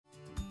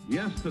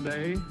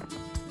Yesterday,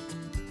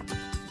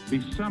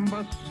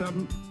 December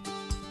 7th,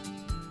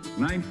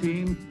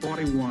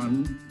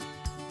 1941,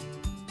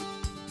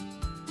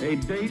 a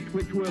date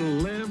which will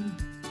live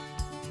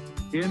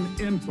in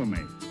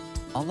infamy.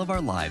 All of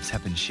our lives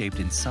have been shaped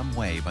in some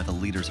way by the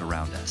leaders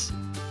around us.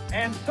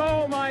 And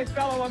so, my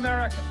fellow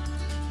Americans,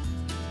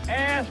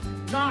 ask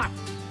not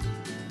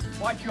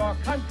what your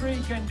country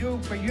can do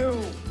for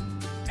you.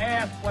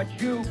 Ask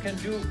what you can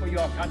do for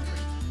your country.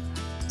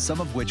 Some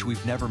of which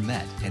we've never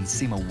met and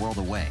seem a world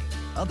away.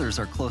 Others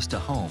are close to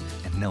home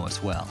and know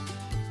us well.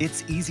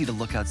 It's easy to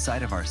look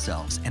outside of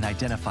ourselves and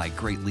identify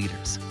great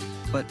leaders.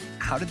 But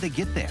how did they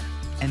get there?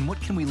 And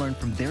what can we learn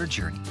from their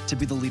journey to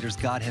be the leaders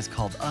God has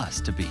called us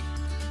to be?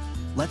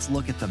 Let's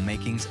look at the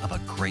makings of a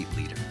great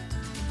leader.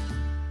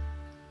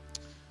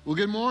 Well,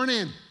 good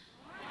morning.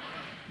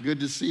 Good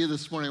to see you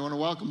this morning. I want to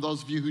welcome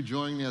those of you who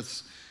join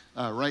us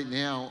right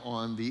now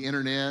on the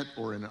internet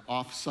or in an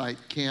off-site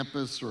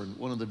campus or in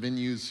one of the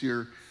venues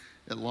here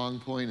at Long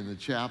Point in the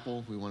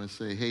chapel. We want to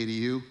say hey to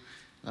you.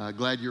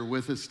 Glad you're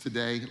with us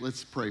today.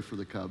 Let's pray for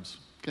the Cubs,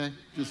 okay?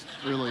 Just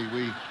really,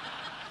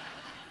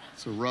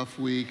 it's a rough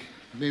week.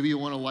 Maybe you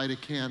want to light a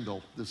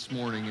candle this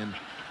morning and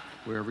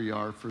wherever you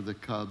are for the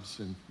Cubs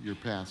and your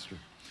pastor.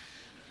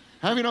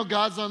 How many know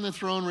God's on the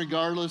throne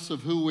regardless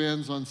of who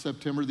wins on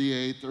September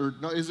the 8th? Or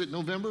no, is it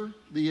November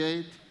the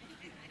 8th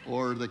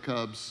or the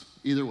Cubs?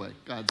 Either way,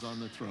 God's on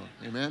the throne.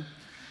 Amen?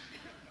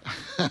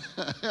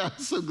 I'm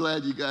so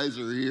glad you guys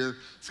are here.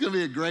 It's going to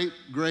be a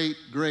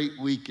great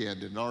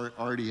weekend, and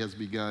already has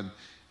begun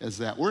as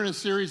that. We're in a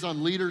series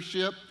on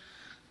leadership.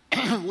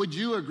 Would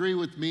you agree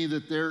with me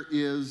that there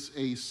is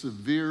a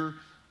severe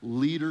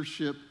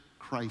leadership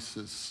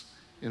crisis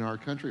in our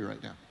country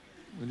right now?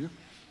 Would you?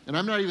 And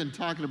I'm not even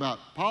talking about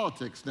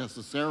politics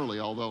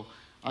necessarily, although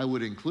I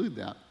would include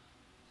that.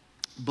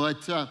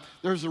 But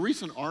there's a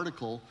recent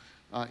article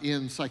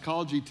in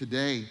Psychology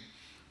Today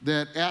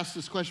that asks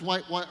this question,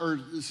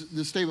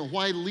 the statement,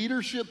 why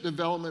leadership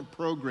development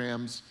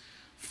programs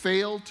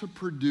fail to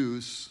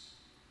produce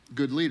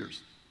good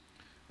leaders.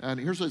 And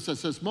here's what it says.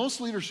 It says, most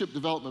leadership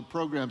development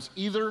programs,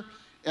 either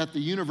at the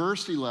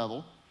university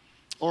level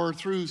or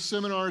through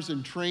seminars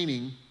and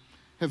training,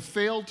 have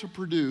failed to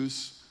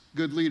produce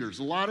good leaders.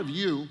 A lot of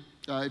you,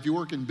 if you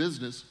work in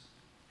business,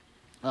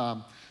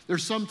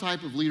 there's some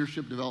type of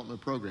leadership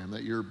development program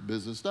that your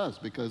business does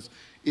because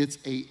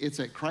it's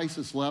at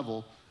crisis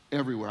level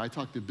everywhere. I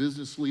talk to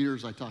business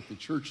leaders, I talk to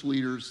church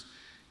leaders,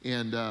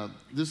 and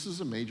this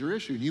is a major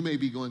issue. And you may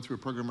be going through a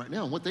program right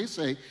now. And what they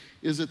say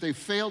is that they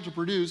failed to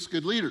produce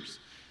good leaders.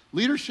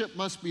 Leadership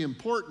must be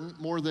important.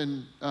 More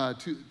than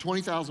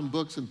 20,000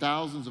 books and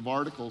thousands of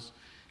articles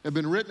have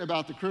been written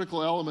about the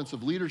critical elements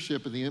of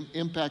leadership and the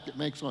impact it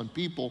makes on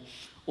people,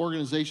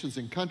 organizations,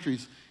 and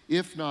countries,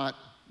 if not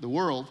the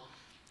world.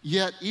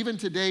 Yet, even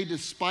today,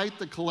 despite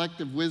the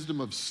collective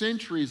wisdom of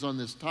centuries on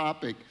this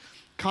topic,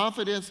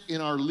 confidence in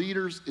our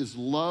leaders is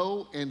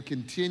low and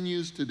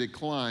continues to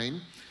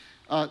decline.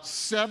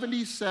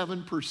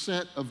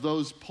 77% of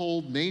those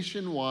polled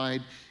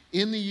nationwide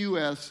in the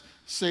U.S.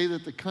 say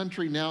that the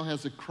country now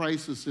has a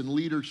crisis in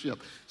leadership.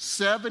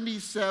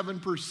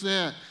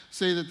 77%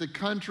 say that the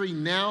country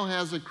now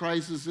has a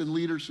crisis in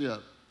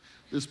leadership.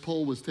 This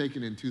poll was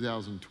taken in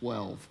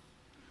 2012.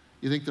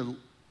 You think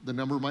the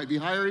number might be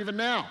higher even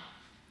now,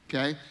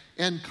 okay?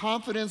 And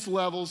confidence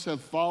levels have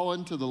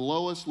fallen to the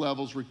lowest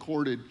levels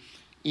recorded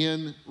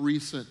in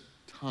recent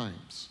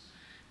times.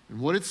 And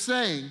what it's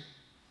saying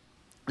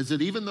is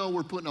that even though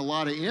we're putting a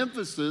lot of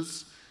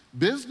emphasis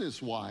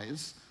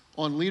business-wise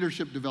on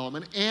leadership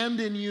development and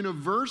in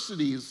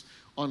universities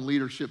on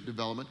leadership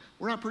development,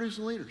 we're not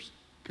producing leaders,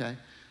 okay?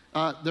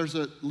 There's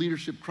a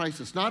leadership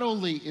crisis, not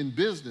only in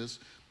business,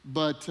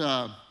 but,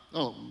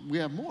 we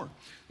have more.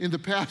 In the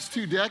past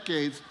 2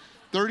 decades,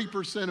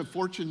 30% of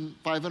Fortune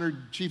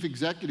 500 chief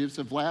executives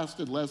have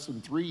lasted less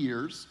than 3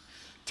 years.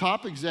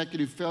 Top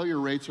executive failure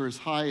rates are as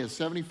high as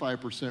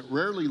 75%,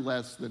 rarely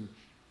less than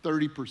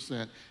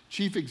 30%.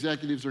 Chief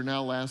executives are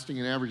now lasting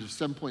an average of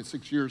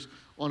 7.6 years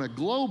on a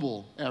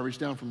global average,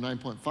 down from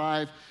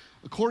 9.5.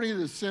 According to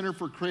the Center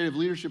for Creative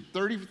Leadership,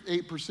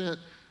 38%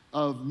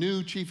 of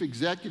new chief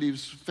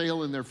executives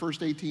fail in their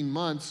first 18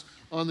 months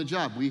on the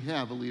job. We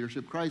have a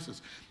leadership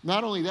crisis.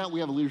 Not only that, we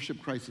have a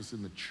leadership crisis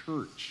in the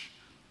church.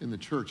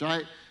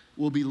 I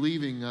will be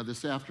leaving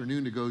this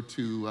afternoon to go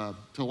to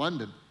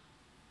London.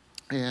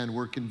 And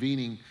we're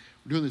convening,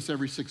 we're doing this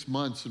every 6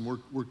 months, and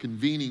we're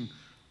convening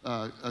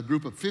a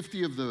group of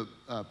 50 of the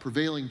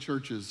prevailing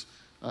churches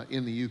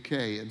in the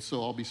UK. And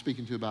so I'll be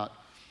speaking to about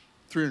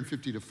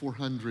 350 to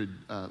 400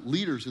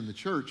 leaders in the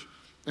church.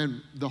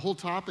 And the whole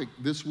topic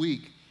this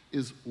week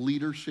is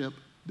leadership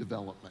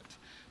development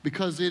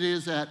because it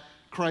is at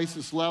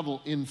crisis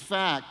level. In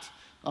fact,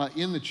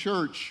 in the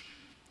church,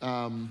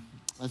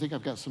 I think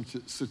I've got some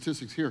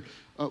statistics here.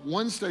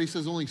 One study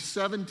says only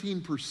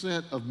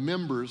 17% of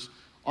members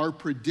are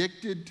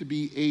predicted to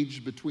be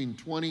aged between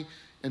 20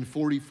 and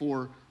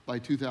 44 by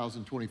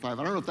 2025.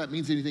 I don't know if that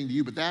means anything to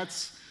you, but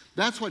that's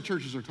what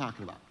churches are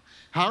talking about.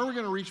 How are we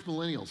going to reach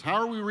millennials? How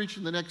are we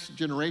reaching the next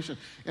generation?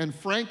 And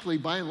frankly,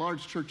 by and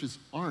large, churches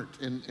aren't,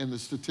 and the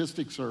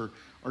statistics are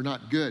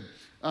not good.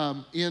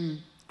 In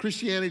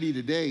Christianity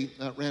Today,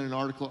 ran an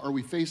article, Are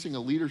we facing a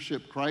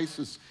leadership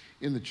crisis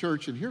in the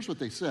church? And here's what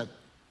they said.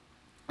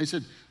 They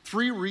said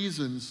 3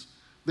 reasons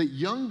that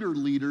younger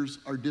leaders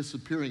are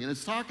disappearing. And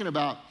it's talking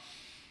about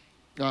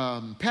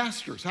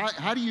pastors.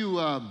 How do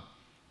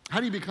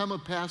you become a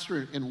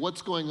pastor, and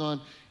what's going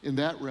on in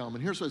that realm?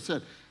 And here's what it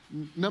said.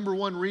 Number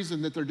 1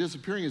 reason that they're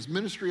disappearing is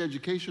ministry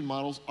education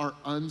models are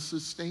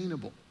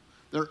unsustainable.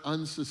 They're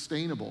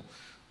unsustainable.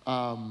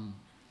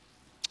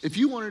 If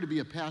you wanted to be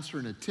a pastor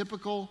in a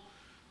typical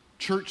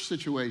church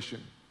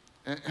situation,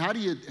 how do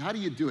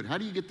you do it? How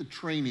do you get the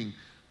training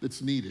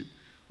that's needed?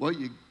 Well,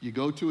 you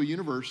go to a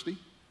university,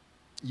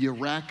 you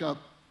rack up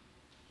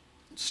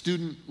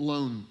student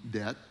loan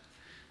debt,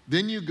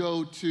 then you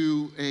go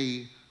to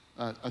a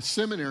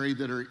seminary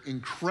that are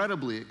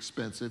incredibly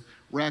expensive,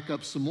 rack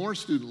up some more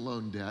student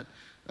loan debt.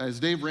 As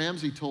Dave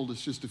Ramsey told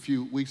us just a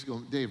few weeks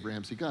ago, Dave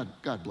Ramsey, God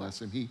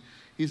bless him,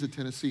 he's a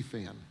Tennessee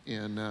fan,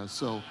 and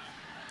so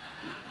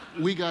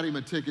we got him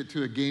a ticket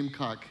to a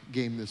Gamecock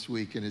game this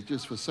week, and it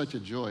just was such a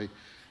joy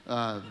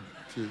to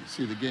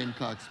see the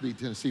Gamecocks beat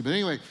Tennessee. But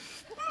anyway,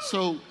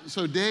 so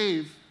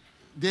Dave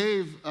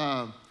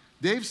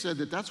said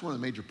that that's one of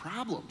the major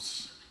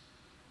problems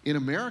in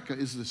America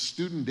is the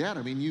student debt.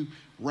 I mean, you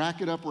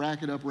rack it up.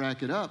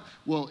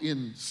 Well,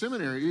 in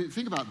seminary,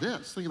 think about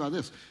this.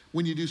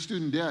 When you do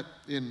student debt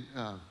in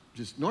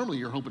just normally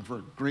you're hoping for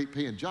a great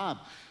paying job.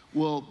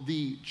 Well,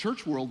 the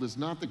church world is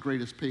not the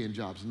greatest paying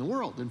jobs in the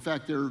world. In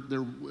fact,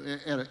 they're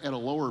at a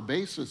lower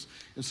basis.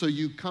 And so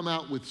you come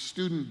out with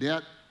student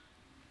debt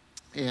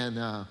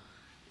and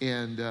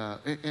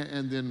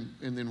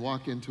then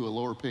walk into a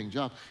lower paying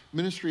job.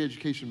 Ministry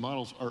education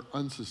models are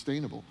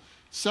unsustainable.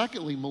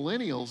 Secondly,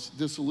 millennials'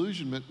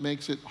 disillusionment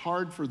makes it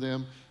hard for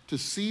them to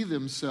see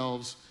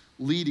themselves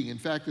leading. In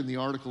fact, in the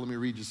article, let me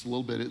read just a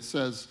little bit, it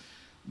says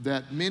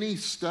that many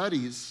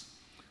studies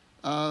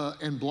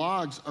and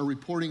blogs are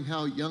reporting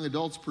how young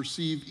adults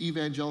perceive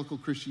evangelical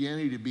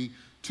Christianity to be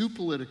too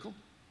political,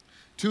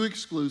 too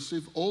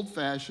exclusive,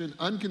 old-fashioned,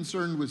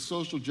 unconcerned with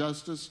social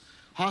justice,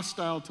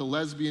 hostile to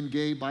lesbian,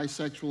 gay,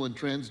 bisexual, and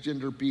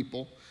transgender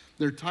people.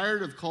 They're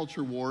tired of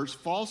culture wars,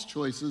 false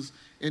choices,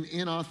 and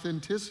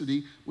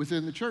inauthenticity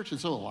within the church. And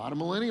so a lot of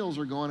millennials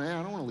are going,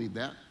 I don't want to lead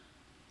that.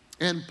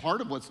 And part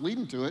of what's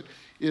leading to it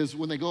is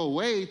when they go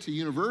away to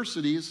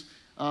universities,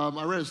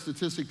 I read a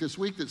statistic this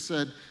week that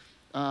said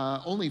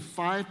only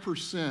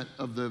 5%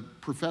 of the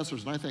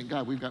professors, and I thank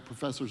God we've got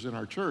professors in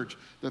our church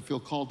that feel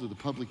called to the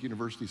public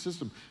university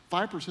system.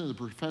 5% of the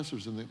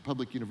professors in the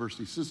public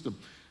university system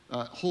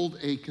hold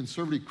a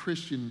conservative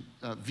Christian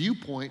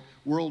viewpoint,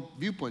 world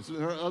viewpoints.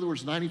 In other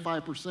words,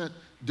 95%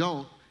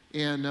 don't,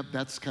 and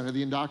that's kind of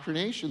the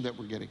indoctrination that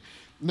we're getting.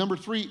 Number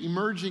 3,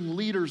 emerging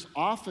leaders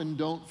often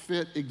don't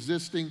fit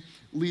existing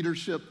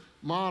leadership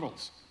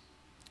models.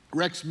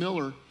 Rex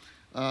Miller,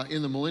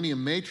 in the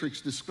Millennium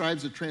Matrix,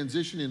 describes a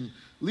transition in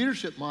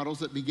leadership models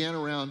that began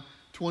around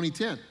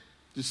 2010,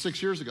 just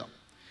 6 years ago.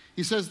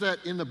 He says that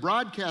in the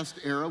broadcast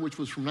era, which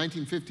was from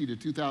 1950 to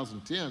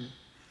 2010,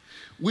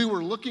 we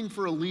were looking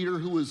for a leader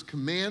who was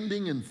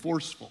commanding and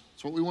forceful.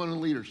 That's what we want in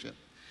leadership.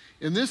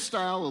 In this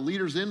style, a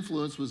leader's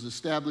influence was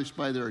established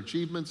by their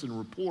achievements and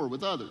rapport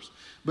with others.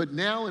 But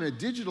now, in a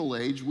digital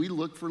age, we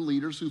look for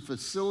leaders who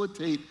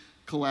facilitate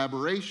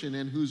collaboration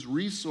and whose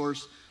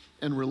resource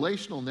and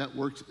relational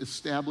networks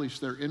establish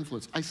their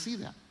influence. I see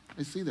that.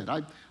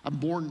 I'm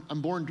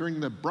born during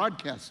the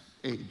broadcast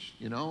age,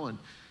 and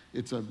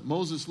it's a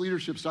Moses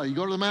leadership style. You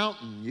go to the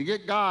mountain, you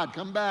get God,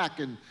 come back,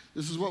 and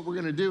this is what we're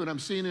going to do. And I'm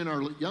seeing in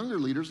our younger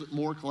leaders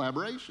more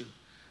collaboration,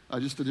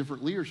 just a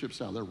different leadership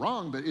style. They're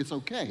wrong, but it's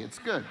okay. It's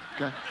good.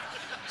 Okay.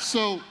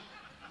 So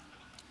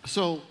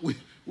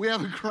we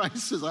have a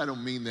crisis. I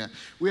don't mean that.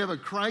 We have a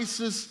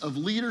crisis of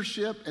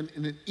leadership and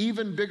an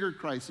even bigger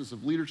crisis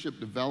of leadership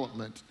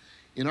development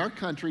in our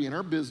country, in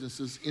our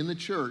businesses, in the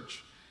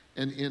church,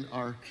 and in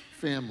our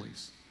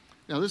families.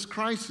 Now, this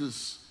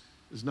crisis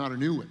is not a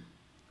new one.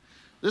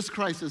 This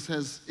crisis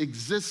has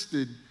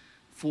existed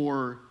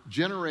for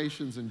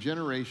generations and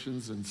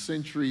generations and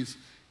centuries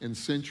and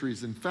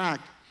centuries. In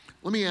fact,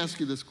 let me ask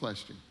you this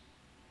question.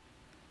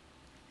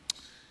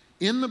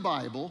 In the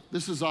Bible,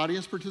 this is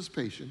audience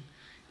participation,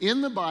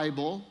 in the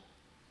Bible,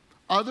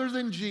 other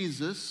than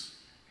Jesus,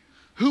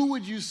 who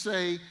would you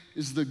say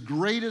is the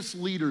greatest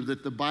leader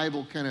that the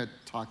Bible kind of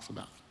talks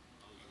about?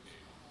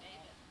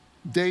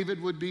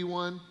 David would be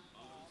one.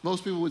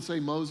 Most people would say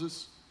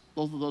Moses.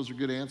 Both of those are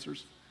good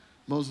answers.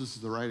 Moses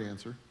is the right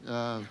answer.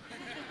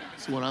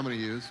 It's the one I'm going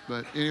to use.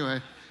 But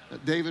anyway,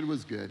 David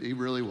was good. He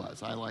really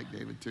was. I like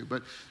David too.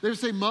 But they would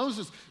say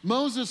Moses.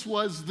 Moses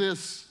was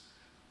this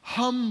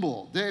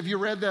humble. Have you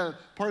read the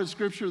part of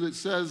Scripture that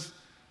says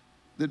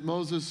that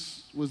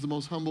Moses was the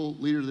most humble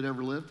leader that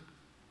ever lived?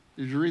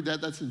 Did you read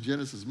that? That's in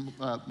Genesis.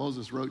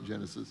 Moses wrote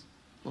Genesis.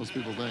 Most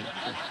people think.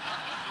 I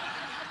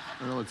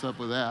don't know what's up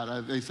with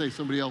that. They say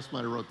somebody else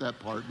might have wrote that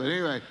part. But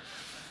anyway,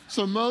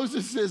 so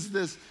Moses is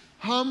this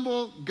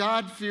humble,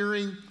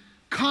 God-fearing,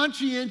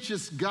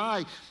 conscientious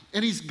guy.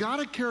 And he's got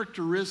a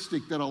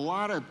characteristic that a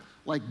lot of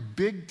like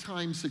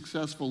big-time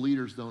successful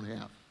leaders don't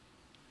have.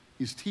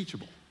 He's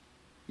teachable.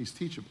 He's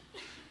teachable.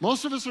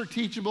 Most of us are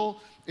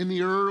teachable in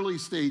the early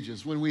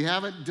stages when we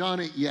haven't done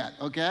it yet,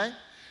 okay?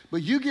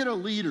 But you get a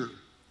leader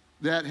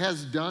that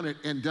has done it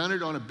and done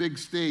it on a big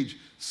stage,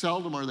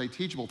 seldom are they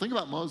teachable. Think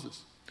about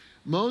Moses.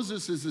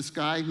 Moses is this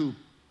guy who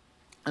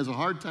has a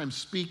hard time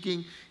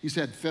speaking. He's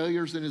had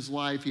failures in his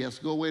life. He has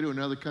to go away to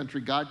another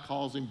country. God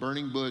calls him,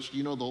 burning bush.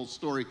 You know the whole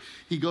story.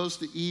 He goes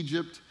to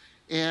Egypt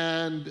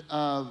and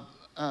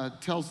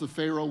tells the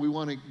Pharaoh, we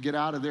want to get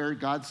out of there.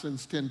 God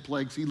sends 10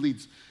 plagues. He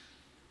leads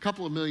a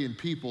couple of million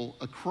people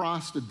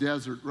across the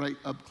desert right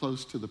up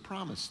close to the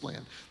promised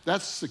land.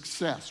 That's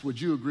success.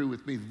 Would you agree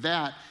with me?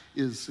 That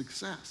is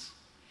success.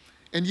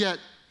 And yet,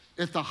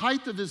 at the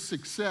height of his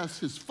success,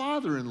 his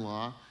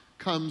father-in-law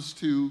comes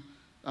to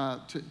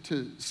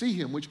see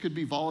him, which could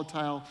be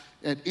volatile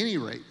at any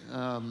rate.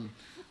 I'm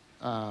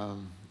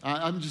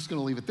just going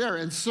to leave it there.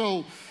 And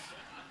so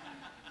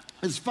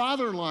his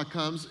father-in-law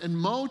comes, and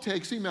Mo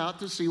takes him out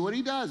to see what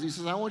he does. He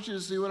says, I want you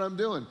to see what I'm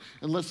doing.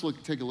 And let's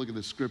take a look at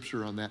the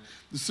scripture on that.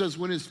 It says,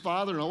 when his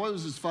father-in-law, what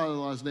was his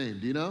father-in-law's name?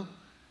 Do you know?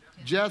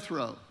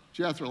 Jethro.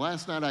 Jethro.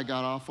 Last night I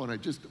got off on a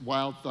just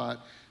wild thought.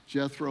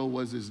 Jethro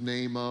was his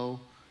name-o,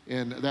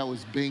 and that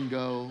was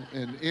bingo.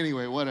 And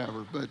anyway,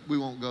 whatever, but we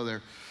won't go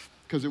there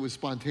because it was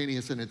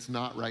spontaneous and it's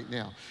not right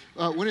now.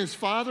 When his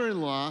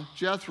father-in-law,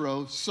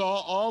 Jethro,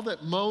 saw all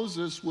that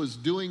Moses was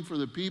doing for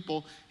the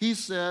people, he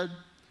said,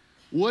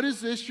 what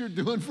is this you're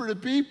doing for the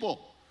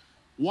people?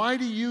 Why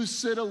do you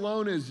sit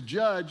alone as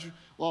judge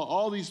while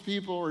all these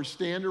people are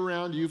standing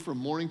around you from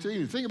morning to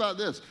evening? Think about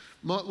this.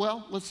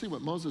 Well, let's see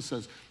what Moses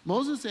says.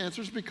 Moses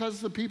answers,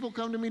 because the people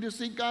come to me to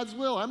seek God's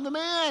will. I'm the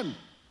man.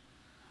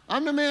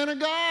 I'm the man of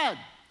God.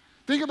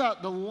 Think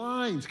about the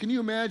lines. Can you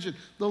imagine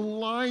the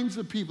lines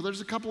of people?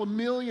 There's a couple of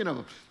million of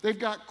them. They've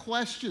got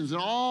questions,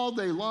 and all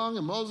day long,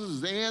 and Moses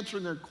is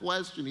answering their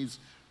question. He's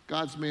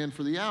God's man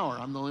for the hour.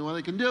 I'm the only one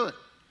that can do it.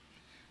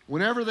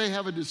 Whenever they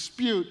have a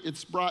dispute,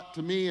 it's brought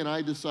to me, and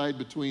I decide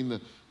between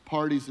the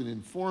parties and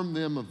inform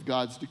them of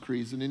God's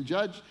decrees and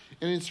judge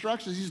and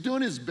instructions. He's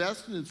doing his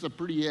best, and it's a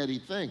pretty heady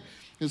thing.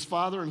 His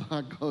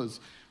father-in-law goes,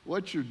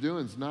 what you're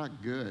doing is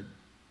not good.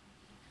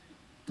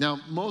 Now,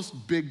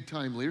 most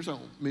big-time leaders, I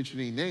won't mention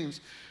any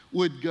names,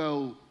 would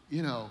go,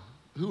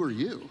 who are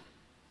you?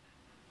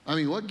 I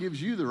mean, what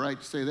gives you the right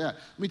to say that?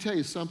 Let me tell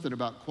you something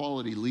about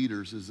quality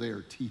leaders is they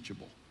are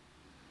teachable.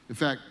 In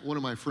fact, one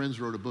of my friends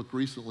wrote a book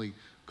recently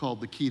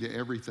called The Key to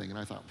Everything, and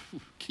I thought,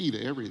 key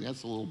to everything,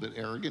 that's a little bit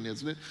arrogant,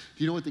 isn't it?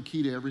 Do you know what the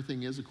key to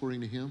everything is according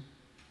to him?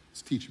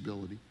 It's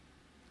teachability.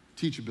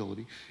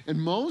 Teachability.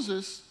 And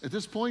Moses, at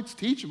this point, is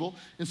teachable,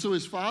 and so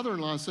his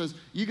father-in-law says,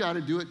 you got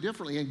to do it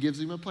differently, and gives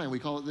him a plan. We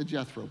call it the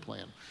Jethro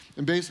plan.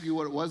 And basically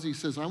what it was, he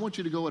says, I want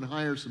you to go and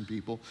hire some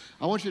people.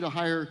 I want you to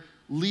hire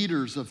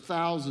leaders of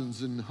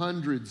thousands and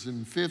hundreds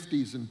and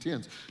 50s and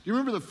 10s. Do you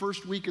remember the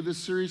first week of this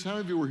series? How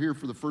many of you were here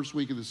for the first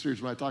week of this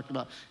series when I talked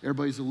about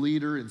everybody's a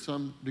leader in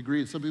some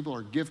degree, and some people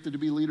are gifted to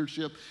be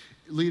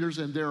leaders,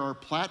 and there are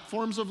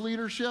platforms of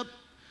leadership?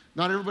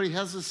 Not everybody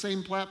has the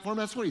same platform.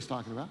 That's what he's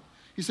talking about.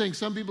 He's saying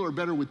some people are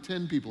better with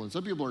 10 people, and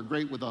some people are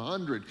great with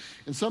 100,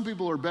 and some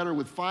people are better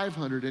with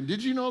 500. And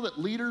did you know that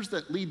leaders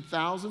that lead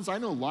thousands, I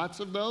know lots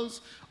of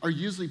those, are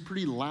usually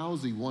pretty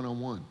lousy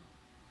one-on-one.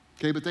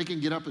 Okay, but they can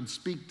get up and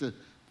speak to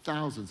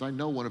thousands. I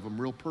know one of them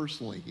real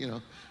personally,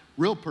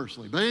 real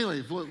personally. But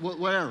anyway,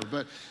 whatever.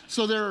 But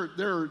so there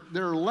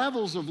are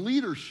levels of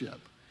leadership.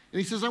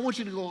 And he says, I want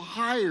you to go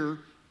hire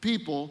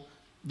people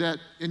and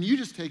you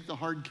just take the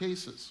hard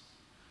cases.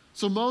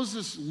 So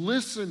Moses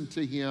listened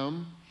to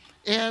him,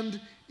 and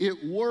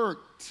it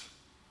worked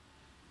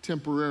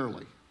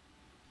temporarily,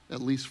 at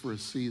least for a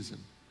season.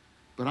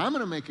 But I'm going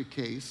to make a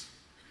case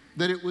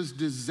that it was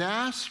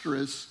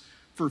disastrous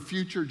for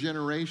future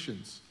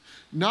generations.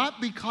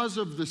 Not because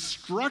of the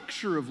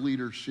structure of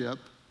leadership,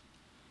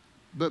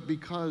 but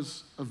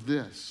because of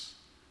this.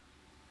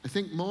 I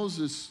think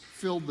Moses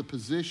filled the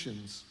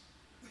positions,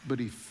 but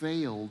he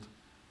failed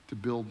to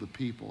build the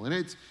people. And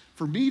it's,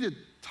 for me to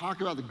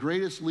talk about the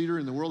greatest leader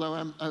in the world,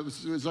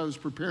 as I was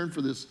preparing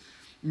for this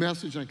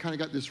message, and I kind of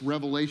got this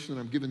revelation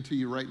that I'm giving to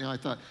you right now, I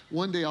thought,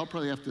 one day I'll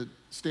probably have to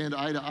stand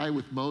eye to eye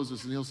with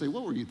Moses, and he'll say,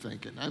 what were you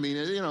thinking? I mean,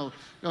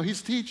 no,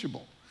 he's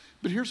teachable.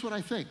 But here's what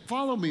I think.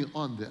 Follow me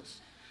on this.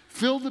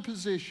 Fill the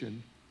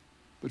position,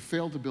 but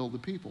fail to build the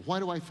people. Why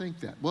do I think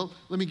that? Well,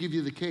 let me give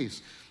you the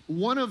case.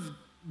 One of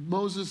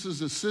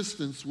Moses'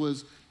 assistants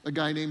was a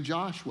guy named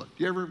Joshua.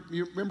 You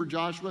remember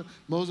Joshua?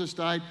 Moses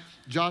died.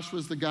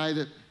 Joshua's the guy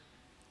that,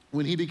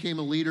 when he became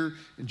a leader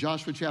in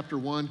Joshua chapter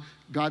 1,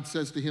 God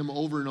says to him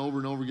over and over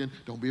and over again,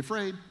 don't be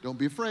afraid, don't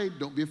be afraid,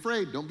 don't be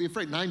afraid, don't be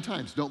afraid. 9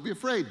 times, don't be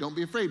afraid, don't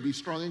be afraid. Be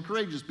strong and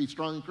courageous, be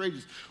strong and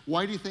courageous.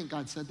 Why do you think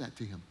God said that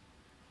to him?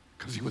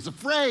 Because he was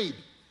afraid.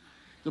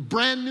 The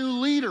brand new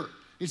leader.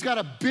 He's got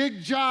a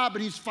big job,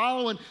 and he's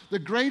following the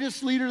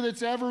greatest leader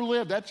that's ever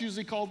lived. That's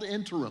usually called the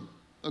interim,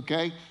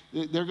 okay?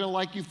 They're going to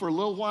like you for a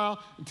little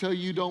while until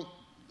you don't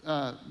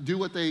do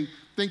what they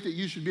think that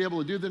you should be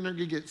able to do, then they're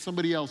going to get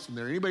somebody else in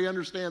there. Anybody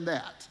understand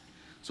that?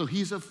 So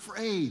he's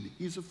afraid.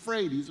 He's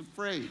afraid. He's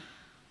afraid.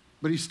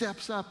 But he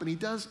steps up and he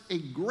does a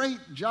great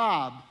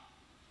job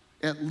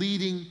at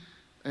leading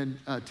and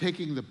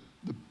taking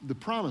the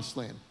promised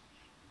land.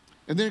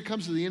 And then it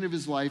comes to the end of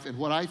his life, and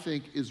what I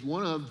think is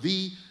one of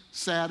the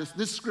saddest,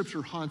 this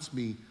scripture haunts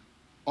me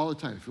all the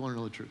time, if you want to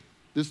know the truth.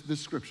 This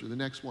scripture, the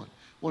next one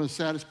of the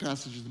saddest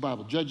passages of the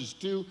Bible. Judges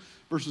 2,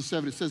 verses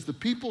 7, it says, the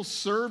people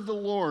served the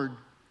Lord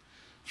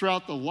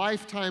throughout the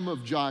lifetime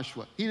of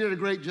Joshua. He did a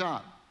great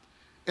job.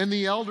 And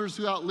the elders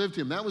who outlived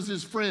him, that was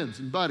his friends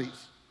and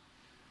buddies,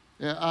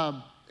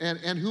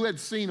 and who had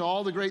seen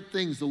all the great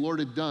things the Lord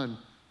had done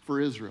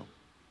for Israel.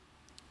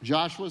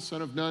 Joshua,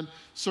 son of Nun,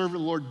 servant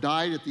of the Lord,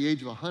 died at the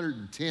age of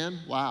 110.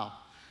 Wow.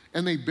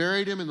 And they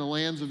buried him in the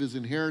lands of his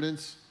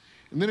inheritance.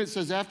 And then it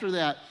says after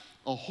that,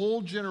 a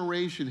whole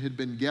generation had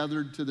been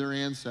gathered to their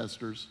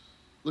ancestors.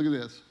 Look at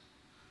this.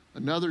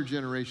 Another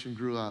generation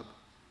grew up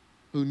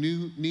who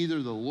knew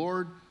neither the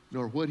Lord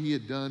nor what he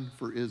had done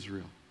for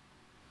Israel.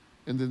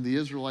 And then the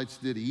Israelites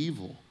did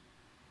evil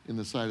in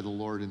the sight of the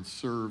Lord and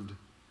served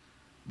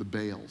the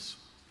Baals.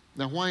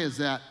 Now, why is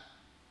that?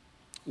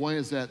 Why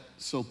is that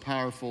so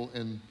powerful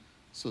and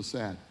so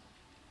sad?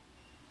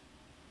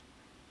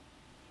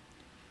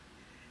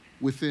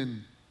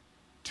 Within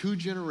 2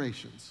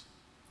 generations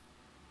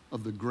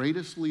of the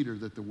greatest leader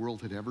that the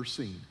world had ever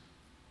seen,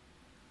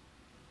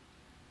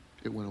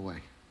 it went away.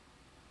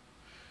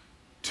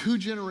 2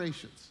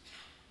 generations.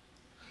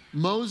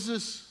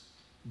 Moses'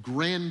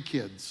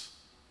 grandkids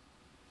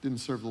didn't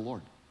serve the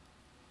Lord.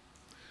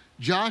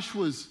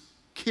 Joshua's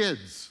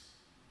kids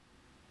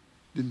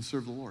didn't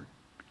serve the Lord.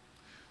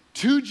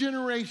 2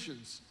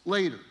 generations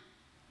later.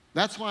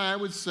 That's why I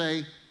would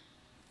say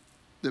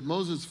that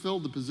Moses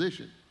filled the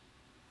position,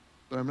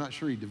 but I'm not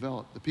sure he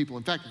developed the people.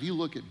 In fact, if you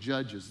look at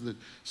Judges, the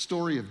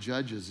story of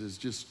Judges is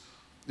just,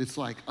 it's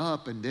like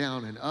up and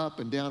down and up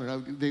and down.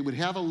 And they would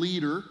have a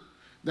leader.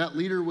 That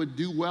leader would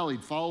do well.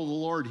 He'd follow the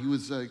Lord. He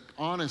was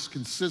honest,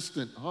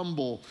 consistent,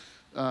 humble,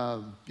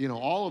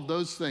 all of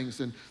those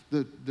things. And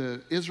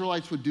the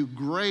Israelites would do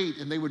great,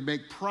 and they would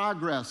make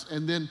progress.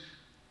 And then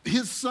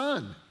his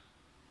son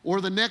or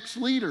the next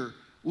leader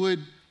would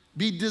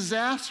be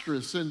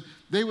disastrous, and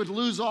they would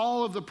lose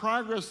all of the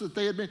progress that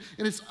they had made.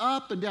 And it's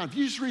up and down. If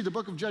you just read the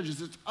book of Judges,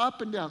 it's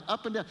up and down,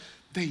 up and down.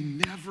 They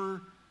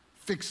never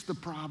fixed the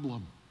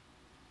problem.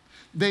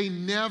 They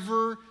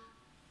never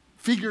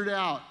figured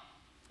out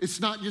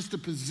it's not just a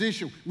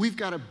position. We've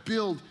got to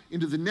build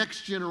into the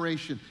next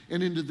generation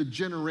and into the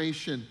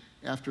generation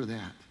after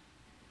that.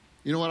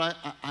 You know what?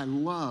 I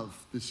love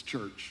this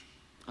church.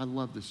 I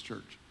love this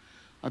church.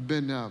 I've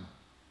been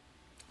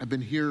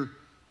here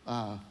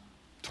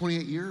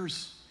 28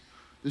 years.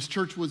 This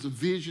church was a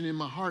vision in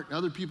my heart. And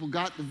other people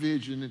got the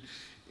vision.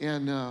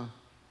 And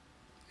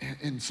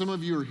some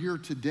of you are here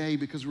today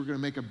because we're going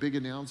to make a big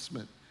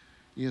announcement.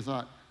 And you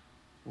thought,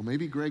 well,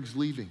 maybe Greg's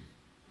leaving.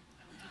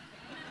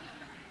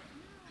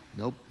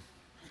 Nope.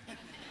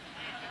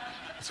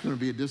 It's going to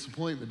be a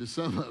disappointment to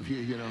some of you,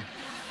 you know.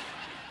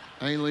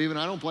 I ain't leaving.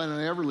 I don't plan on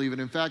ever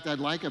leaving. In fact, I'd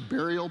like a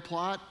burial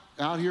plot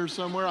out here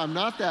somewhere. I'm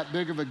not that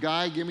big of a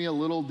guy. Give me a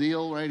little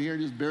deal right here.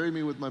 Just bury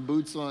me with my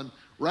boots on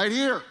right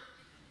here.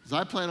 Because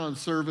I plan on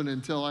serving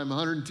until I'm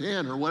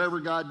 110 or whatever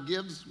God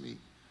gives me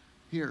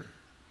here.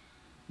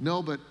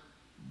 No, but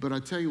I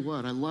tell you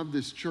what, I love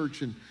this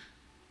church.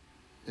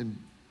 And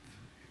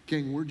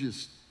gang, we're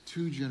just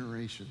 2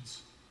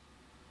 generations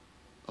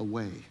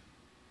away.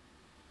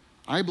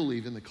 I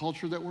believe in the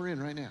culture that we're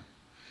in right now,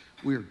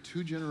 we are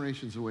 2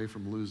 generations away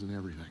from losing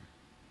everything.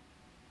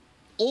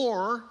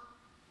 Or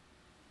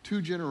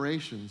 2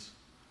 generations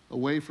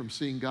away from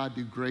seeing God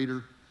do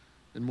greater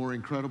and more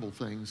incredible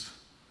things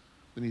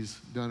than he's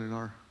done in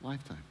our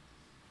lifetime.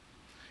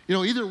 You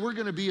know, either we're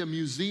going to be a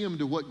museum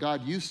to what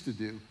God used to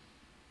do,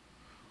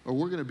 or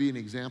we're going to be an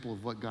example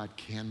of what God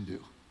can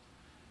do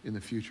in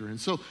the future.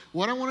 And so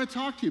what I want to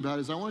talk to you about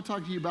is I want to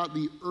talk to you about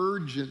the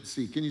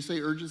urgency. Can you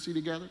say urgency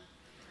together?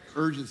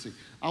 Urgency.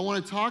 I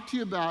want to talk to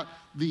you about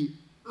the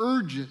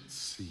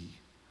urgency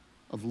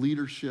of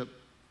leadership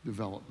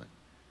development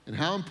and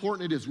how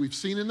important it is. We've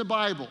seen in the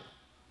Bible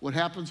what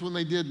happens when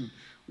they didn't.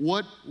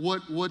 What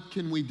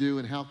can we do,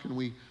 and how can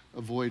we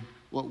avoid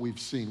what we've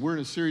seen? We're in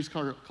a series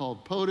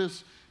called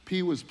POTUS.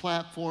 P was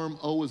platform,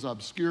 O was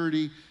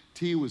obscurity,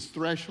 T was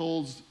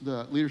thresholds.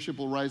 The leadership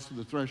will rise to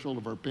the threshold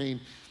of our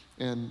pain.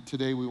 And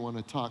today we want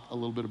to talk a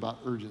little bit about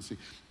urgency.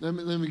 Let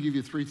me give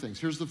you 3 things.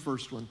 Here's the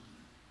first one.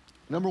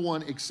 Number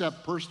 1,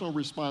 accept personal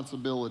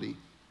responsibility.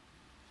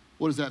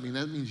 What does that mean?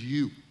 That means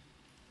you.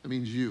 That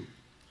means you.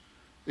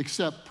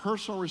 Accept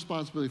personal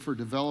responsibility for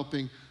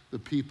developing the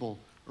people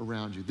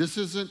around you. This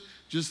isn't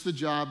just the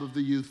job of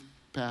the youth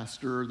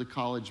pastor or the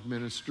college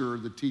minister or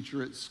the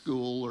teacher at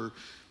school or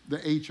the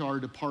HR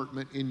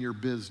department in your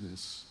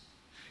business.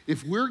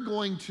 If we're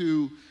going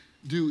to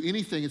do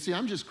anything, and see,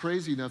 I'm just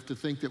crazy enough to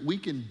think that we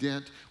can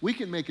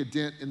make a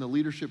dent in the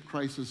leadership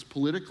crisis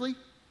politically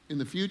in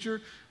the future.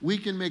 We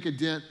can make a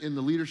dent in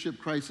the leadership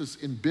crisis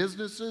in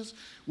businesses.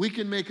 We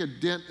can make a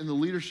dent in the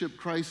leadership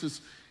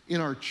crisis in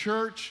our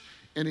church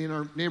and in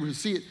our neighborhood.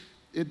 See,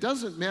 it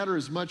doesn't matter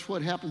as much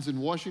what happens in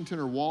Washington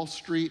or Wall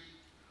Street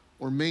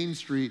or Main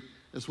Street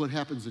as what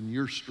happens in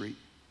your street.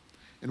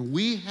 And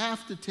we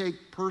have to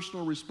take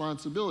personal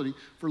responsibility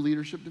for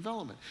leadership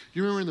development.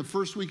 You remember in the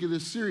first week of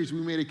this series, we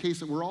made a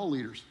case that we're all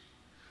leaders.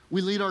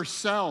 We lead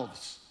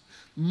ourselves.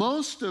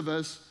 Most of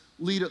us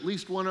lead at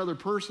least one other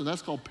person.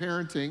 That's called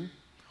parenting.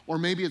 Or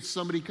maybe it's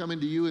somebody coming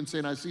to you and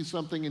saying, I see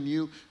something in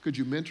you. Could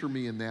you mentor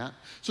me in that?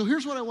 So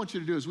here's what I want you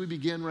to do as we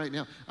begin right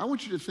now. I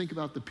want you to think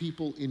about the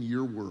people in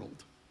your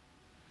world.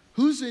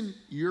 Who's in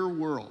your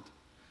world?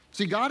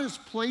 See, God has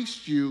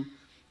placed you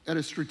at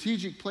a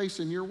strategic place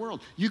in your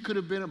world. You could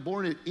have been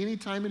born at any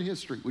time in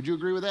history. Would you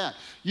agree with that?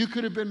 You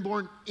could have been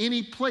born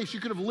any place. You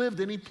could have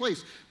lived any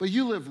place. But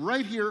you live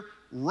right here,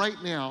 right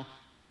now.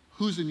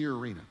 Who's in your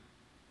arena?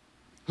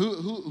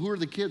 Who are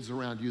the kids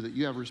around you that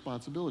you have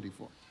responsibility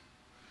for?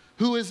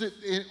 Who is it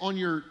on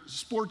your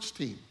sports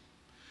team?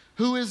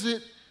 Who is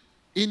it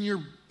in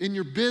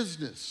your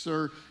business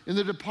or in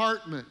the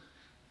department?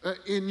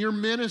 In your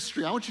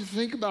ministry? I want you to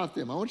think about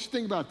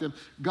them.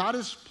 God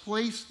has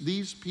placed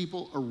these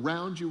people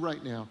around you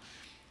right now.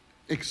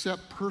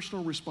 Accept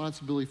personal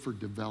responsibility for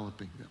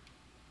developing them.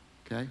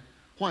 Okay?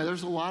 Why?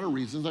 There's a lot of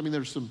reasons. I mean,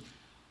 there's some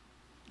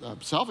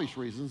selfish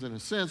reasons in a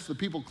sense. The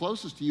people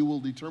closest to you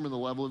will determine the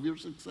level of your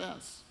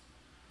success.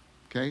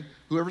 Okay?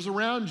 Whoever's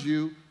around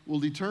you will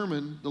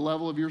determine the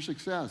level of your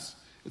success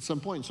at some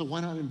point. So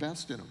why not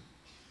invest in them?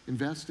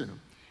 Invest in them.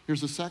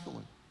 Here's the second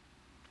one.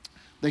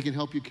 They can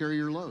help you carry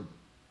your load.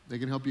 They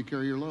can help you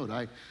carry your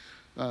load.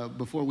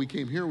 Before we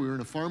came here, we were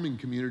in a farming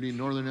community in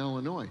northern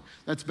Illinois.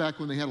 That's back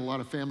when they had a lot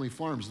of family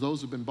farms.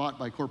 Those have been bought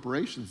by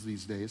corporations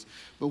these days.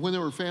 But when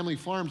there were family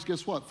farms,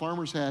 guess what?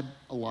 Farmers had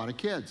a lot of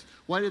kids.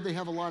 Why did they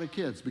have a lot of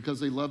kids? Because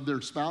they loved their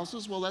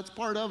spouses? Well, that's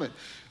part of it.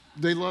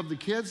 They loved the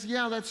kids?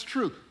 Yeah, that's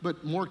true.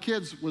 But more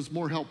kids was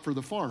more help for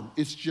the farm.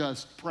 It's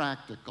just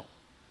practical.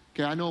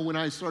 Okay, I know when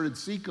I started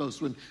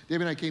Seacoast, when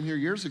Dave and I came here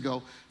years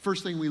ago,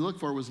 first thing we looked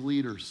for was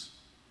leaders.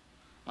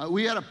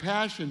 We had a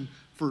passion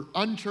for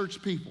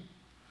unchurched people.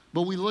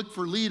 But we look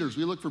for leaders.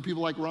 We look for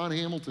people like Ron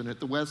Hamilton at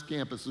the West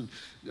Campus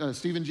and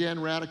Stephen Jan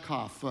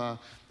Radikoff,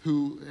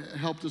 who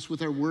helped us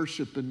with our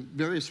worship and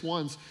various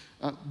ones,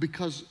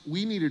 because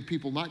we needed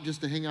people not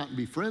just to hang out and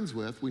be friends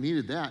with. We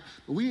needed that.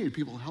 But we needed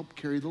people to help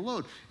carry the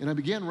load. And I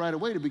began right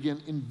away to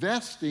begin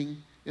investing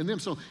in them.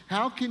 So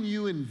how can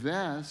you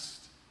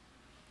invest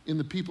in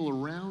the people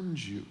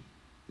around you?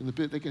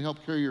 They can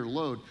help carry your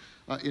load.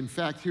 In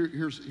fact,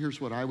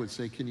 here's what I would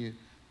say. Can you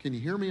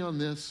hear me on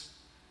this?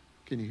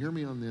 Can you hear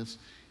me on this?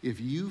 If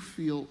you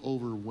feel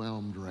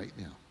overwhelmed right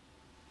now,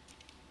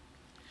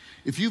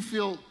 if you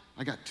feel,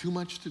 I got too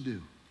much to do,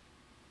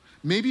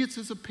 maybe it's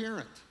as a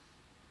parent,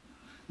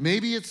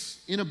 maybe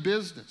it's in a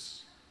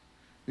business,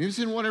 maybe it's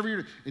in whatever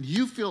you're doing, and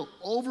you feel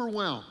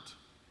overwhelmed,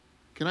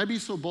 can I be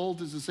so bold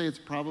as to say it's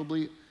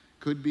probably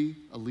could be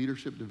a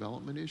leadership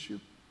development issue?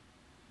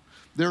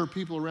 There are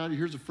people around you.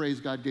 Here's a phrase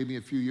God gave me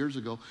a few years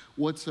ago.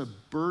 What's a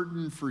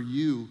burden for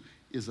you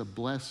is a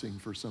blessing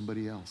for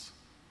somebody else.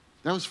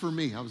 That was for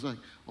me. I was like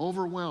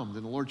overwhelmed,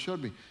 and the Lord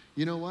showed me,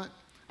 you know what?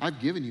 I've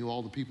given you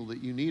all the people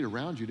that you need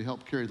around you to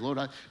help carry the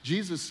load.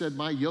 Jesus said,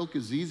 my yoke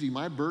is easy,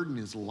 my burden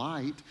is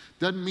light.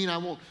 Doesn't mean I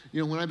won't,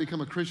 when I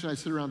become a Christian, I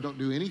sit around and don't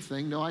do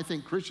anything. No, I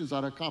think Christians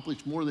ought to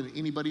accomplish more than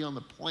anybody on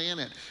the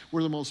planet.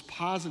 We're the most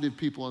positive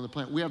people on the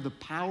planet. We have the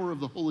power of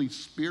the Holy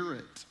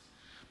Spirit.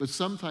 But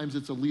sometimes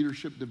it's a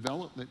leadership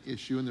development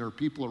issue, and there are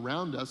people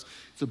around us.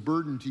 It's a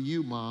burden to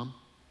you, Mom.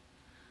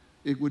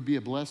 It would be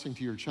a blessing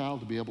to your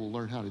child to be able to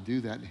learn how to do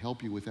that and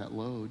help you with that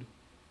load.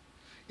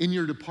 In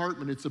your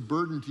department, it's a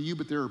burden to you,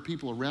 but there are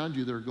people around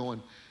you that are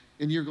going,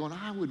 and you're going,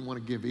 I wouldn't want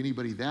to give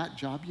anybody that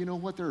job. You know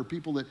what? There are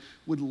people that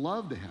would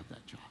love to have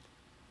that job,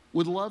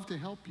 would love to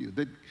help you.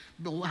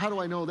 How do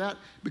I know that?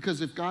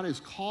 Because if God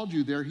has called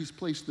you there, He's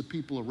placed the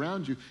people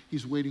around you.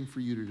 He's waiting for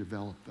you to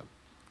develop them.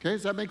 Okay,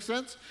 does that make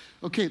sense?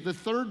 Okay, the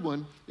third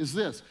one is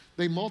this.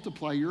 They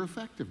multiply your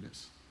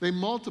effectiveness. They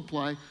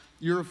multiply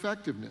your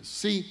effectiveness.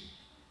 See,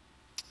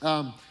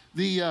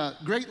 the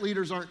great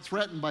leaders aren't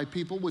threatened by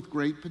people with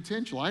great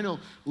potential. I know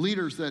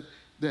leaders that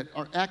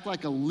act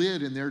like a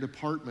lid in their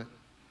department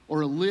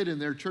or a lid in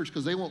their church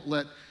because they won't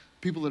let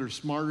people that are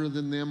smarter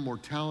than them, more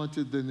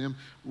talented than them,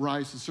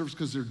 rise to service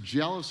because they're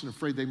jealous and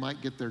afraid they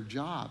might get their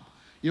job.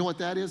 You know what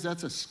that is?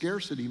 That's a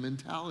scarcity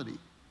mentality.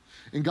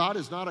 And God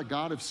is not a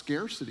God of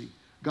scarcity.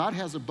 God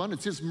has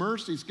abundance. His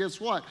mercies,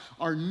 guess what,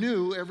 are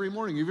new every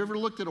morning. Have you ever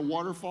looked at a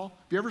waterfall?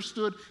 Have you ever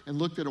stood and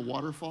looked at a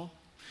waterfall?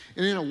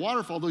 And in a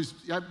waterfall,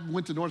 I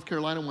went to North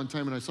Carolina one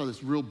time and I saw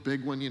this real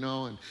big one, and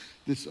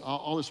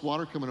all this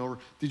water coming over.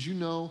 Did you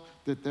know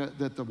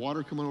that the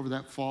water coming over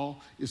that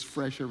fall is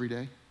fresh every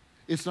day?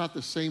 It's not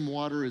the same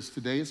water as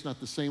today. It's not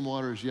the same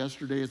water as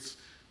yesterday. It's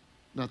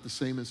not the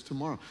same as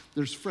tomorrow.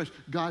 There's fresh.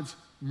 God's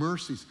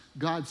mercies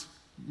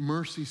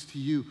to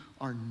you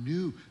are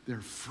new.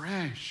 They're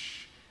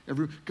fresh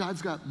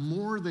God's got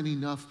more than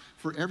enough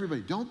for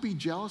everybody. Don't be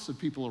jealous of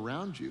people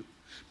around you.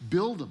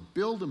 Build them,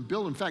 build them,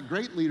 build them. In fact,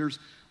 great leaders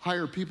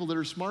hire people that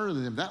are smarter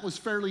than them. That was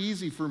fairly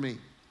easy for me.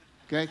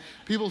 Okay?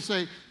 People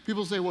say,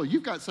 well,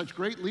 you've got such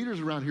great leaders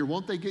around here.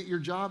 Won't they get your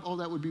job? Oh,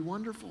 that would be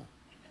wonderful.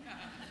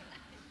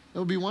 That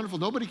would be wonderful.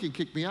 Nobody can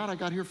kick me out. I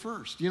got here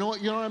first. You know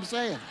what I'm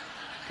saying?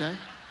 Okay?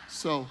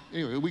 So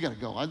anyway, we got to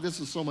go. This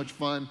is so much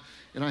fun,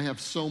 and I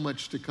have so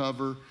much to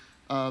cover.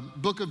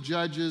 Book of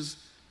Judges,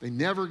 they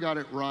never got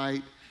it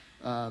right.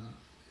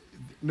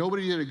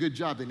 Nobody did a good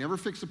job. They never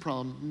fixed the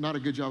problem. Not a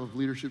good job of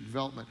leadership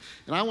development.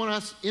 And I want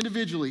us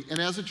individually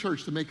and as a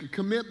church to make a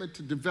commitment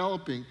to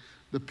developing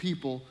the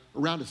people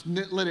around us.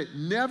 Let it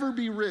never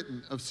be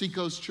written of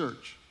Seacoast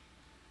Church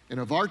and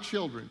of our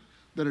children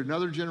that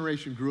another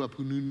generation grew up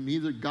who knew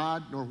neither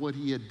God nor what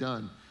he had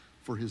done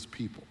for his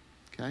people.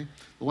 Okay?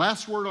 The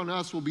last word on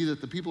us will be that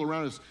the people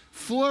around us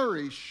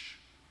flourish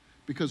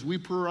because we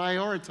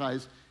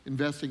prioritize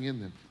investing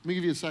in them. Let me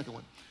give you a second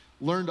one.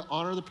 Learn to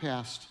honor the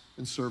past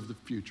and serve the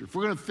future. If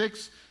we're going to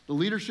fix the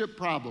leadership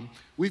problem,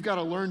 we've got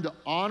to learn to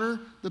honor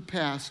the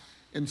past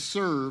and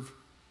serve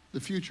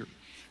the future.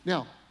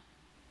 Now,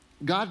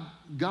 God,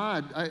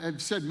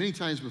 I've said many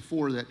times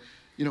before that,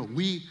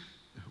 we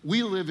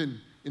live in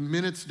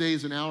minutes,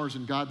 days, and hours,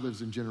 and God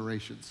lives in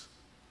generations.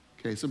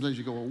 Okay, sometimes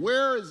you go, well,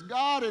 where is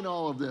God in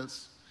all of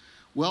this?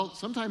 Well,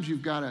 sometimes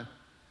you've got to,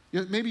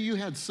 maybe you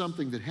had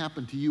something that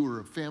happened to you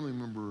or a family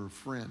member or a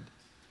friend.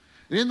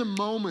 And in the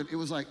moment, it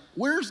was like,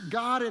 where's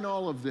God in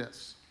all of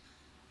this?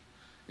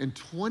 And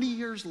 20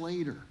 years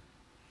later,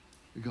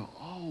 you go,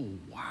 oh,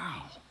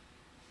 wow.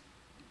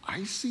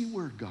 I see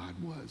where God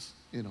was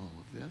in all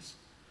of this.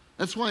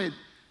 That's why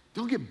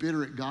don't get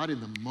bitter at God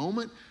in the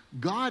moment.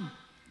 God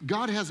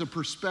has a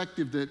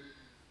perspective that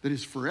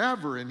is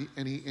forever, and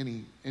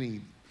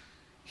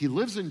he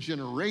lives in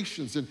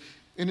generations. And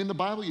in the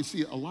Bible, you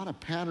see a lot of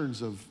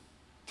patterns of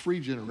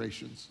 3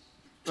 generations.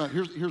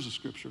 Here's a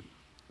scripture.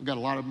 I've got a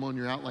lot of them on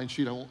your outline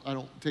sheet. I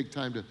don't take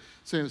time to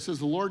say it. It says,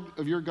 the Lord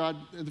of your God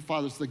and the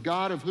Father is the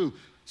God of who?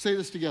 Say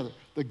this together.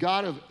 The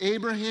God of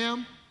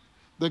Abraham,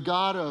 the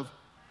God of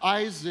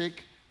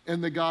Isaac,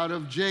 and the God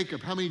of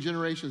Jacob. How many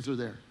generations are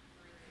there?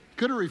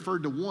 Could have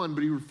referred to 1,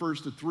 but he refers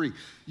to 3.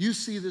 You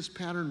see this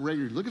pattern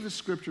regularly. Look at the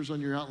scriptures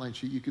on your outline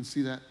sheet. You can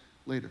see that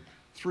later.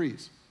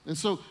 3s. And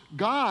so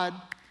God,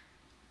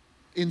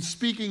 in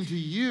speaking to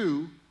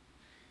you,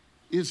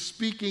 is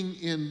speaking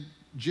in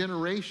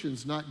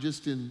generations, not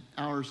just in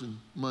hours and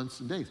months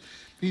and days.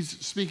 He's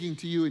speaking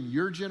to you in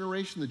your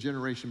generation, the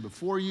generation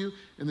before you,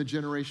 and the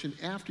generation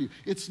after you.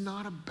 It's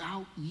not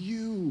about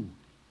you,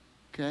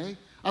 okay?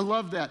 I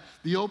love that.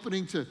 The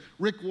opening to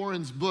Rick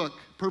Warren's book,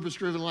 Purpose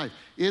Driven Life.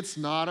 It's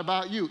not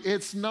about you.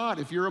 It's not.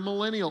 If you're a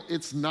millennial,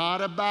 it's not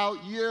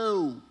about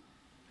you.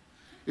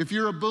 If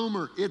you're a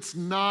boomer, it's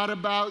not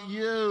about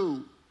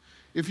you.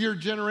 If you're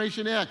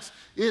Generation X,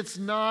 it's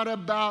not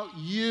about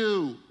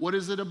you. What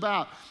is it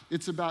about?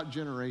 It's about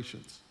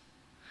generations.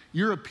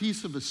 You're a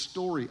piece of a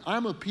story.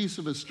 I'm a piece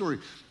of a story.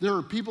 There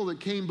are people that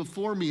came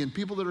before me and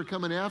people that are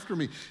coming after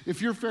me.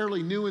 If you're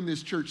fairly new in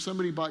this church,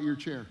 somebody bought your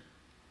chair.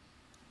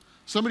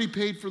 Somebody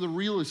paid for the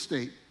real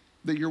estate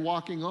that you're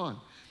walking on.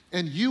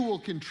 And you will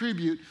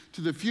contribute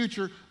to the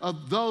future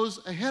of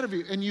those ahead of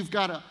you. And you've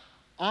got to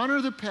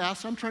honor the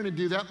past. I'm trying to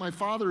do that. My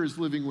father is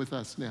living with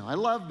us now. I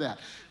love that.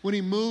 When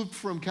he moved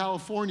from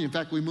California, in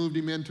fact, we moved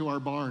him into our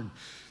barn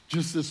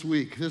just this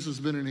week. This has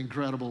been an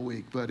incredible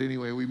week. But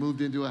anyway, we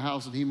moved into a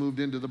house and he moved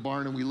into the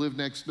barn and we live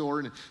next door.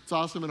 And it's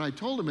awesome. And I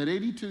told him at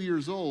 82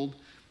 years old,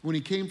 when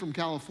he came from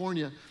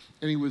California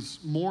and he was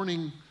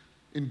mourning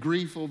in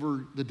grief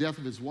over the death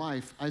of his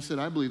wife, I said,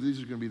 I believe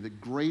these are going to be the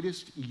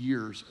greatest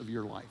years of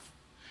your life.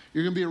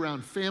 You're going to be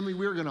around family.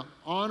 We're going to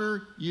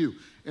honor you.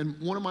 And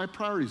one of my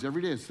priorities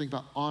every day is to think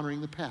about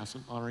honoring the past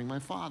and honoring my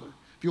father.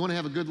 If you want to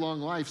have a good, long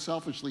life,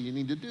 selfishly, you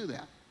need to do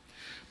that.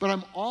 But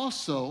I'm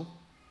also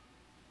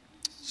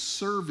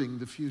serving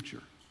the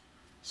future.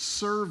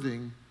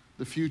 Serving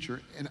the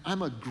future. And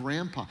I'm a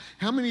grandpa.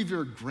 How many of you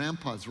are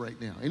grandpas right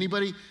now?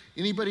 Anybody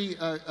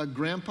a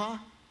grandpa?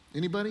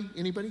 Anybody?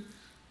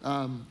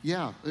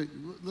 Yeah.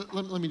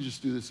 Let me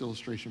just do this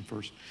illustration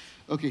first.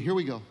 Okay, here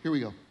we go.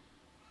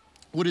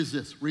 What is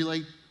this?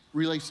 Relay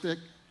stick?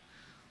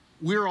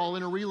 We're all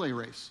in a relay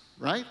race,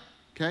 right?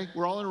 Okay?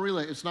 We're all in a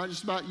relay. It's not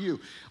just about you.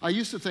 I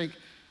used to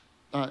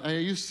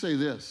say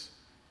this.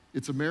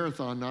 It's a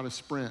marathon, not a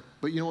sprint.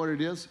 But you know what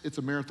it is? It's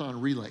a marathon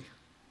relay.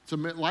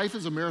 Life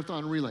is a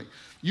marathon relay.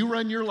 You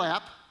run your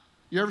lap.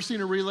 You ever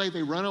seen a relay?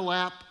 They run a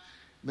lap,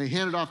 and they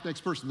hand it off to the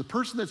next person. The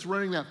person that's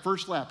running that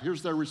first lap,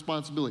 here's their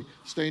responsibility.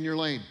 Stay in your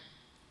lane.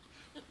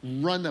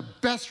 Run the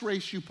best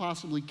race you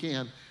possibly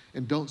can,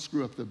 and don't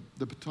screw up the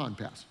baton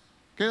pass.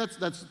 Okay,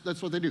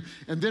 that's what they do.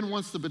 And then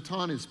once the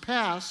baton is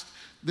passed,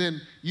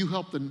 then you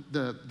help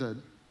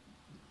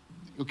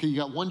okay, you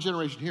got one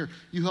generation here.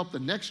 You help the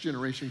next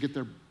generation get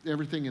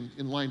everything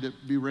in line to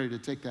be ready to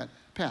take that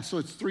pass. So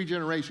it's 3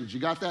 generations. You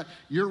got that?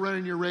 You're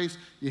running your race.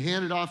 You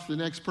hand it off to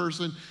the next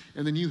person,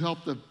 and then you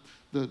help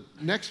the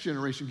next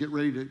generation get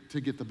ready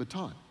to get the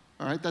baton.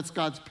 All right, that's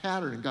God's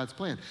pattern and God's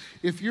plan.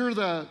 If you're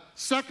the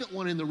second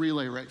one in the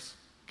relay race,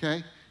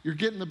 okay, you're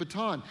getting the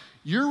baton.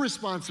 Your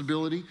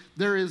responsibility,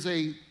 there's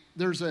a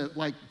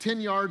like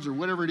 10 yards or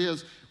whatever it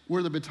is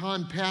where the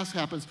baton pass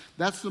happens.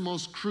 That's the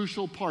most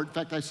crucial part. In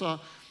fact, I saw,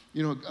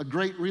 a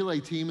great relay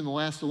team in the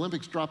last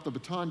Olympics dropped the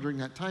baton during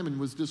that time and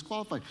was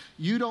disqualified.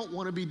 You don't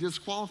want to be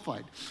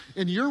disqualified.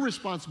 And your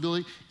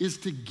responsibility is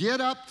to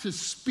get up to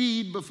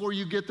speed before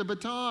you get the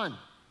baton.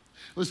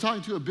 I was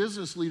talking to a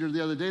business leader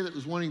the other day that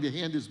was wanting to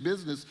hand his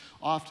business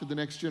off to the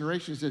next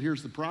generation. He said,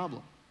 here's the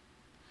problem.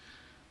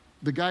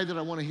 The guy that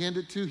I want to hand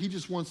it to, he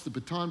just wants the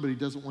baton, but he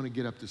doesn't want to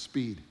get up to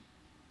speed.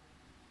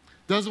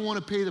 Doesn't want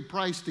to pay the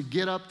price to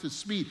get up to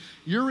speed.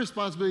 Your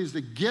responsibility is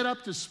to get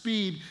up to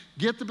speed,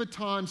 get the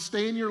baton,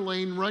 stay in your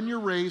lane, run your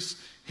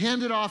race,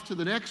 hand it off to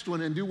the next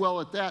one and do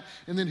well at that,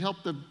 and then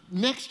help the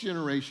next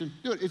generation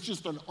do it. It's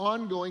just an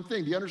ongoing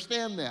thing. Do you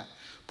understand that?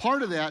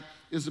 Part of that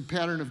is a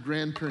pattern of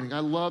grandparenting. I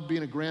love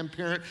being a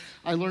grandparent.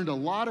 I learned a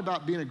lot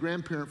about being a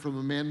grandparent from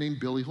a man named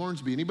Billy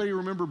Hornsby. Anybody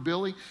remember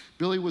Billy?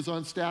 Billy was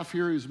on staff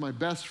here. He was my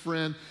best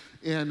friend,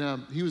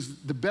 and he was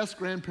the best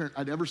grandparent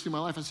I'd ever seen in my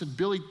life. I said,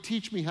 Billy,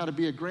 teach me how to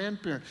be a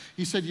grandparent.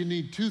 He said, you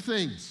need two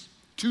things,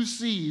 two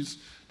C's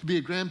to be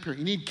a grandparent.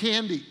 You need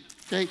candy,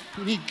 okay?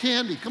 You need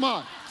candy. Come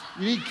on.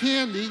 You need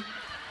candy,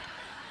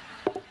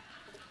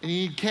 and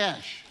you need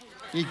cash.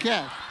 You need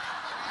cash.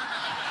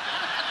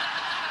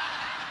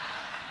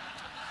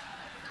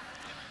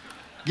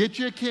 Get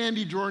you a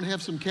candy drawer and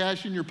have some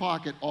cash in your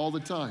pocket all the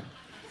time.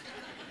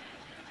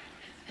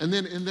 And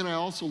then I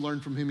also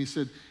learned from him, he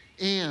said,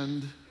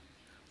 and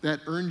that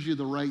earns you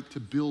the right to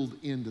build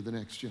into the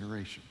next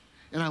generation.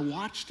 And I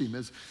watched him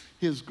as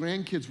his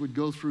grandkids would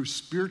go through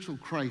spiritual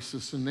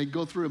crisis, and they'd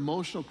go through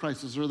emotional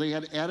crisis, or they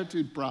had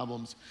attitude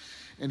problems,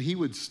 and he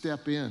would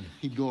step in.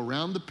 He'd go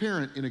around the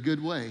parent in a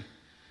good way. He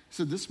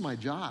said, this is my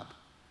job.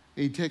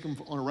 And he'd take them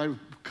on a ride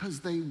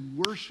because they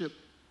worship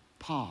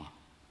Pa.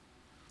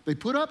 They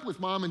put up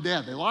with mom and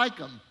dad. They like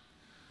them,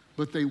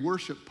 but they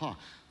worship Pa.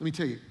 Let me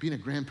tell you, being a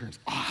grandparent is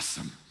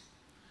awesome.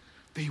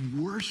 They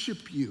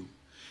worship you.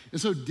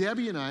 And so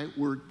Debbie and I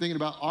were thinking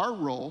about our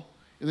role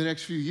in the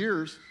next few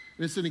years,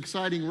 and it's an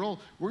exciting role.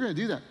 We're going to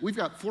do that. We've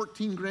got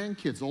 14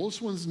 grandkids. The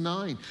oldest one's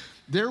 9.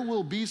 There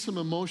will be some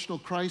emotional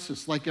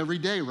crisis, like every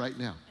day right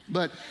now.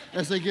 But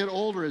as they get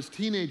older, as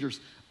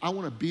teenagers, I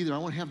want to be there. I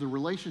want to have the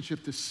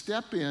relationship to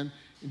step in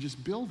and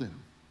just build in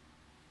them,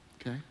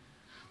 okay?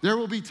 There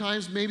will be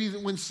times maybe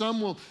that when some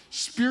will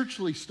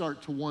spiritually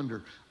start to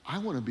wonder, I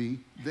want to be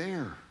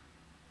there.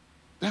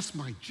 That's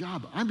my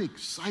job. I'm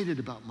excited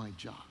about my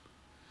job.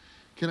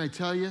 Can I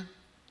tell you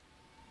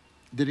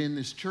that in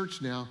this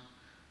church now,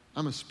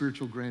 I'm a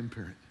spiritual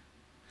grandparent.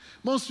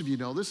 Most of you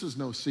know, this is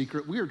no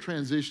secret, we are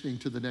transitioning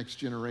to the next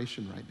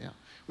generation right now.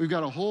 We've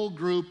got a whole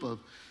group of,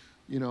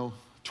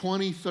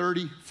 20,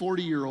 30,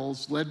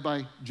 40-year-olds led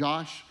by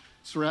Josh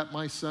Surratt,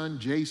 my son,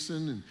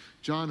 Jason, and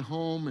John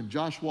Holm, and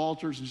Josh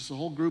Walters, and just a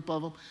whole group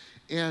of them.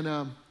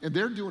 And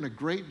they're doing a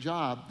great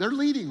job. They're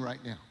leading right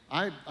now.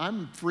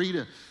 I'm free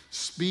to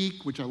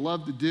speak, which I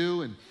love to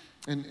do,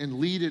 and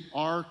lead at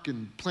ARC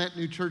and plant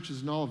new churches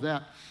and all of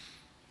that.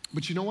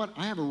 But you know what?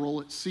 I have a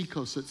role at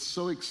Seacoast that's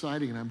so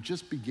exciting, and I'm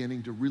just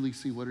beginning to really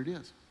see what it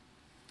is.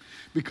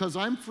 Because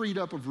I'm freed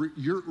up of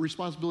your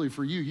responsibility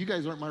for you. You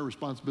guys aren't my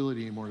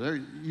responsibility anymore.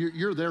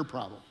 You're their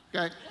problem,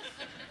 okay?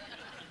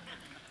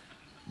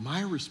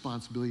 My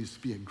responsibility is to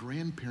be a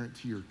grandparent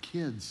to your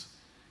kids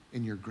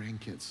and your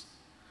grandkids.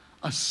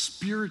 A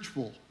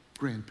spiritual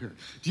grandparent.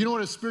 Do you know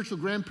what a spiritual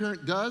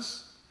grandparent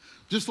does?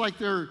 Just like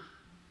there are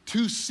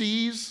 2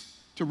 C's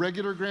to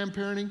regular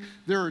grandparenting,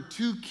 there are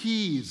 2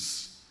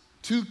 keys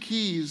to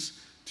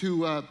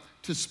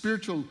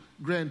spiritual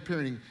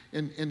grandparenting.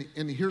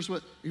 And here's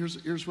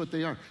what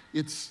they are.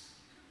 It's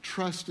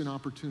trust and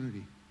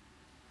opportunity.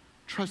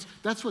 Trust.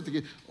 That's what they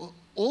get.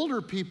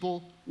 Older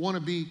people want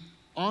to be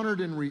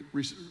honored and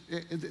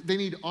they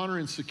need honor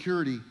and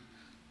security.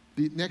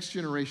 The next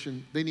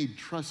generation, they need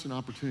trust and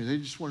opportunity.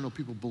 They just want to know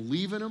people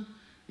believe in them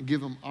and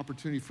give them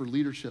opportunity for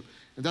leadership.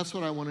 And that's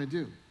what I want to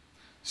do.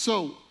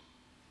 So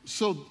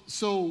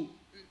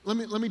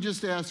let me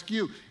just ask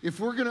you, if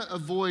we're going to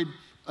avoid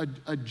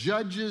a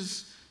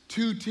Judges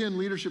 2:10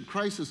 leadership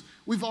crisis,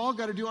 we've all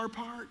got to do our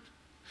part.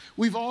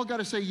 We've all got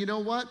to say, you know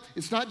what?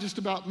 It's not just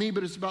about me,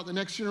 but it's about the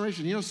next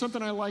generation. You know,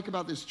 something I like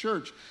about this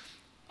church,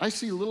 I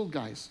see little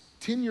guys,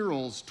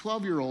 10-year-olds,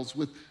 12-year-olds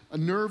with a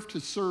Nerve to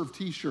Serve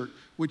t-shirt,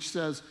 which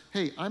says,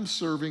 hey, I'm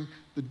serving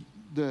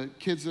the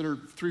kids that are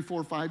 3,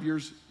 4, 5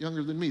 years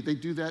younger than me. They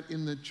do that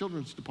in the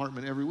children's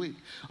department every week.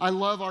 I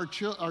love our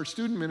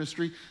student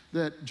ministry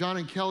that John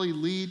and Kelly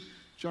lead,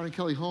 John and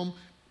Kelly Home,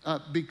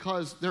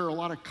 because there are a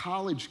lot of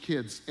college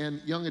kids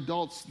and young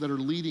adults that are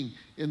leading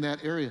in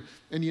that area.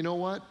 And you know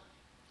what?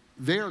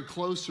 They are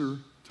closer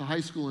to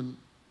high school and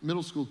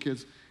middle school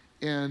kids,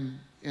 and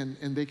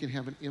they can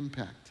have an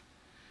impact.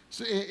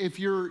 So if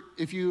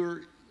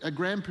you're a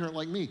grandparent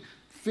like me,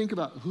 think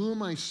about who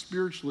am I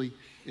spiritually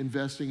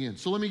investing in.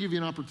 So let me give you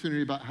an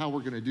opportunity about how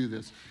we're going to do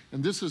this.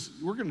 And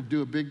we're going to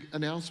do a big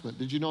announcement.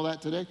 Did you know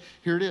that today?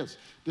 Here it is.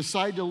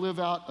 Decide to live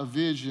out a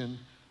vision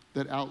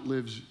that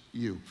outlives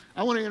you.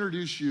 I want to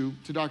introduce you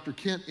to Dr.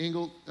 Kent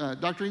Ingle.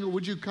 Dr. Ingle,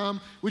 would you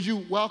come? Would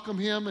you welcome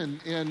him? And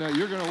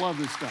you're going to love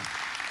this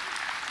stuff.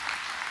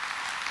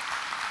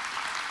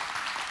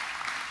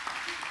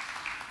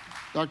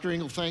 Dr.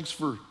 Ingle, thanks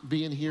for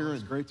being here.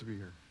 It's great to be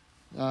here.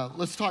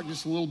 Let's talk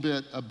just a little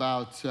bit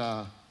about,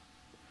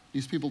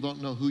 these people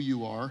don't know who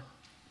you are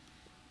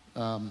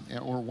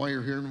or why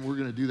you're here, and we're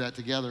going to do that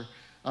together.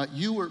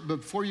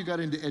 Before you got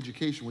into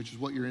education, which is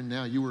what you're in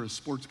now, you were a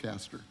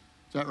sportscaster.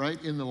 Is that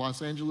right, in the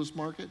Los Angeles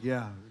market?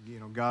 Yeah,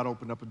 God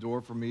opened up a door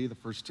for me. The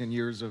first 10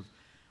 years of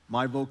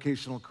my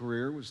vocational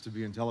career was to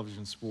be in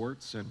television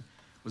sports, and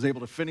was able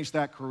to finish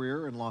that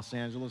career in Los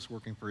Angeles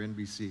working for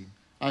NBC.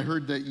 I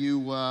heard that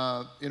you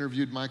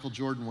interviewed Michael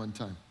Jordan one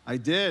time. I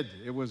did.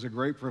 It was a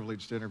great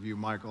privilege to interview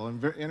Michael,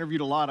 and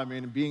interviewed a lot. I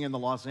mean, being in the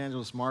Los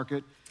Angeles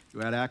market, you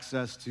had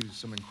access to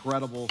some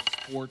incredible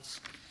sports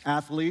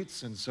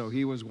athletes, and so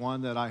he was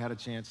one that I had a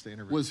chance to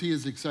interview. Was he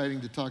as exciting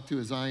to talk to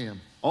as I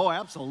am? Oh,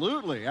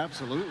 absolutely,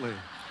 absolutely.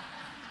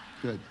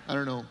 Good. I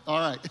don't know. All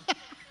right.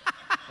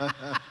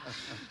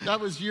 That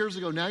was years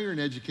ago. Now you're in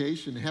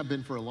education, have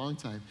been for a long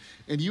time.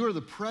 And you are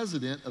the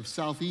president of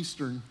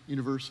Southeastern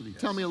University.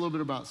 Yes. Tell me a little bit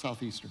about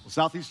Southeastern. Well,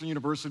 Southeastern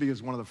University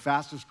is one of the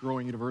fastest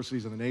growing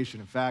universities in the nation.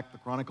 In fact, the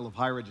Chronicle of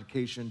Higher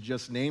Education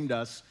just named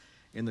us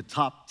in the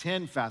top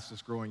 10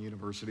 fastest growing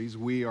universities.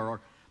 We are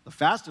the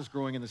fastest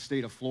growing in the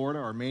state of Florida.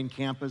 Our main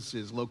campus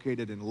is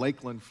located in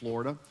Lakeland,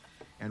 Florida.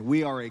 And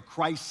we are a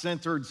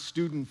Christ-centered,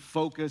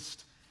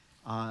 student-focused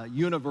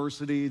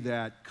university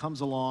that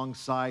comes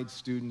alongside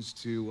students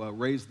to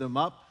raise them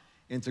up,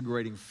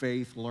 integrating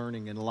faith,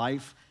 learning, and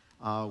life.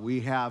 We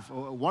have,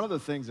 one of the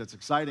things that's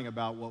exciting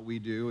about what we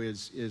do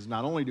is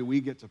not only do we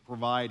get to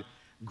provide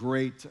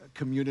great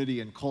community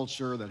and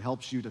culture that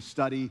helps you to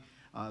study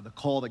the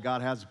call that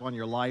God has upon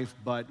your life,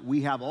 but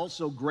we have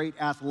also great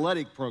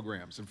athletic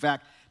programs. In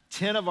fact,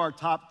 10 of our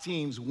top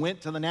teams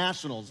went to the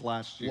Nationals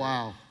last year.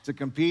 Wow. To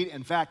compete.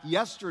 In fact,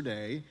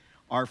 yesterday,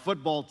 our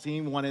football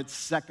team won its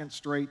second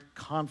straight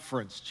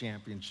conference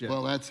championship.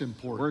 Well, that's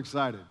important. We're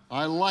excited.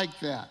 I like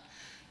that.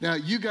 Now,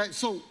 you guys,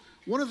 so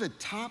one of the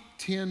top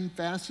 10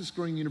 fastest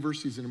growing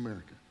universities in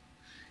America,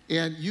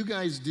 and you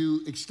guys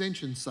do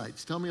extension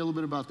sites. Tell me a little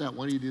bit about that.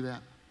 Why do you do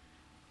that?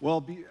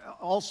 Well,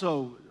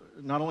 also,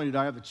 not only did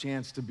I have the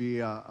chance to be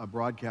a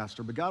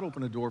broadcaster, but God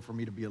opened a door for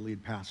me to be a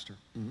lead pastor.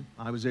 Mm-hmm.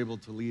 I was able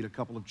to lead a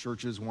couple of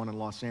churches, one in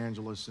Los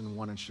Angeles and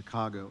one in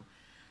Chicago.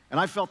 And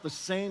I felt the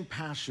same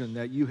passion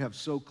that you have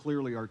so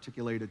clearly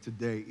articulated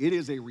today. It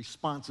is a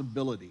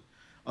responsibility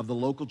of the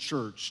local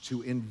church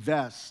to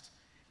invest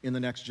in the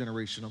next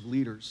generation of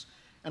leaders.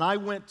 And I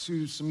went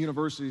to some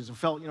universities and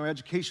felt,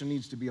 education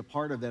needs to be a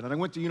part of that. And I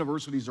went to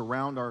universities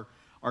around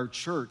our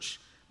church,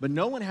 but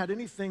no one had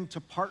anything to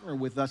partner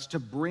with us to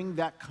bring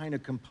that kind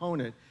of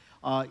component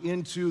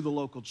into the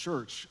local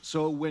church.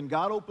 So when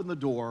God opened the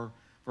door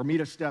for me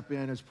to step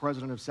in as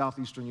president of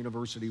Southeastern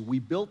University, we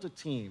built a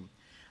team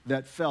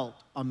that felt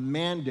a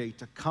mandate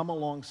to come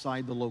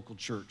alongside the local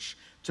church,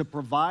 to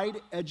provide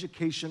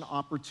education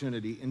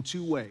opportunity in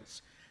two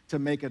ways, to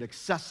make it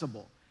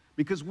accessible.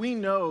 Because we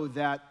know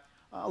that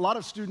a lot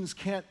of students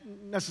can't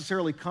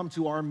necessarily come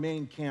to our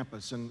main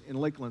campus in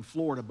Lakeland,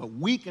 Florida, but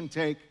we can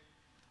take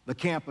the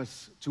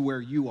campus to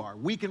where you are.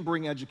 We can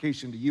bring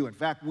education to you. In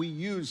fact, we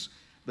use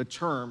the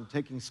term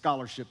taking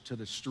scholarship to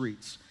the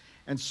streets.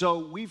 And so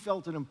we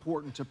felt it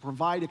important to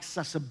provide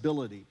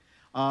accessibility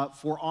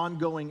for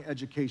ongoing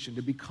education,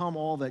 to become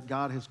all that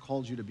God has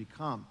called you to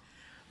become.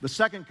 The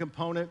second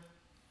component,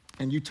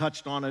 and you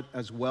touched on it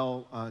as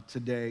well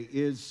today,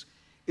 is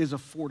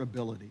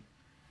affordability.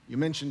 You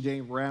mentioned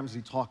Dave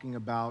Ramsey talking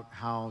about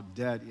how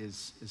debt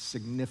is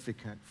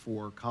significant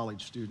for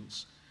college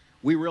students.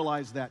 We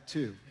realize that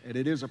too, and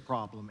it is a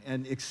problem.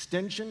 And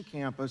Extension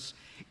Campus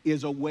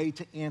is a way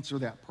to answer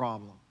that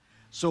problem.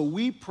 So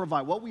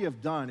what we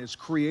have done is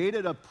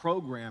created a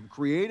program,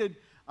 created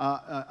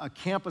a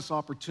campus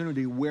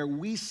opportunity where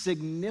we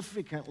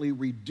significantly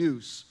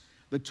reduce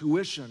the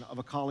tuition of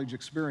a college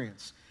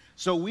experience.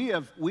 So we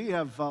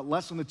have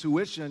lessened the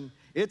tuition.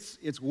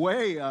 It's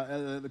way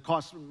the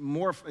cost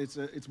more.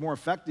 It's more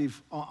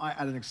effective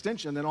at an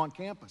extension than on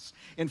campus.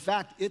 In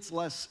fact, it's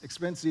less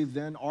expensive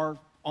than our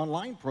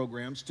online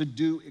programs to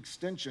do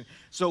extension.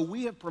 So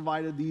we have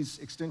provided these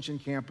extension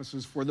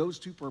campuses for those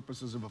two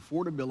purposes of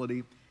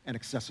affordability and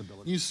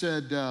accessibility. You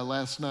said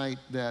last night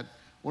that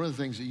one of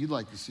the things that you'd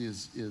like to see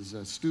is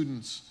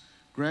students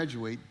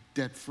graduate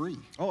debt-free.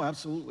 Oh,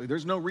 absolutely.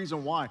 There's no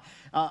reason why.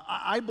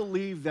 I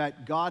believe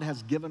that God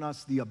has given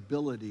us the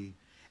ability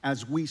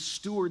as we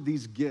steward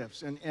these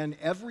gifts, and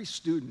every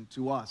student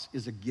to us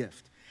is a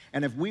gift.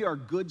 And if we are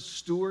good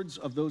stewards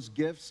of those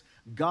gifts,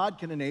 God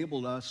can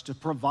enable us to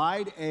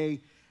provide a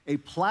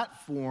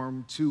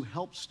platform to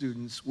help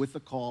students with the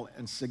call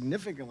and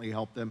significantly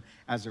help them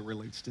as it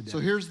relates to debt. So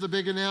here's the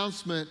big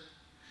announcement.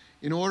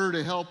 in order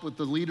to help with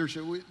the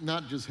leadership,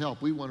 not just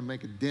help, we want to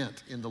make a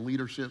dent in the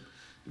leadership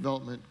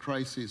development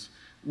crises.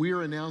 We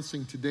are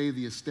announcing today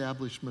the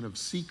establishment of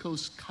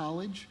Seacoast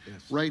College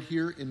right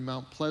here in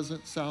Mount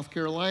Pleasant, South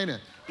Carolina.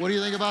 What do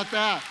you think about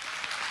that?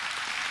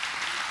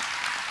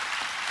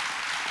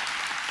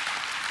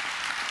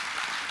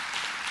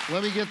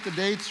 Let me get the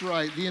dates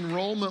right. The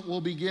enrollment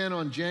will begin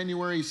on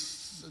January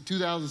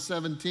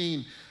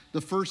 2017.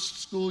 The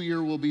first school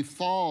year will be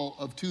fall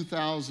of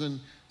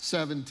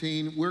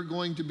 2017. We're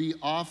going to be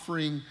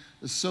offering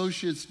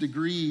associate's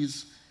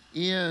degrees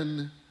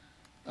in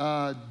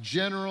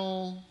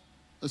General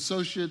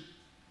Associate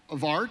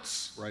of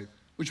Arts, Right.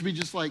 which would be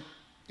just like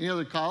any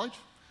other college.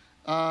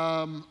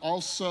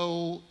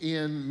 Also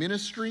in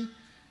ministry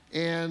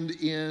and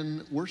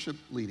in worship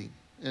leading.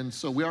 And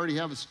so we already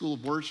have a school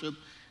of worship,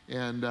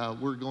 and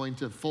we're going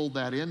to fold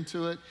that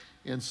into it.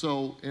 And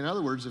so, in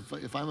other words,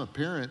 if I'm a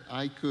parent,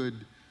 I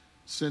could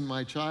send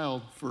my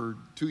child for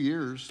 2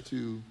 years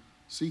to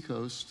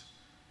Seacoast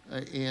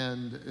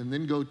and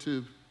then go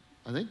to,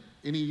 I think,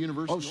 any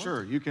university. Oh,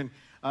 sure. You can.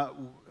 I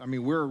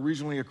mean, we're a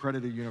regionally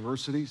accredited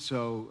university,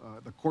 so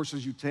the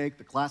courses you take,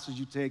 the classes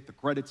you take, the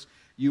credits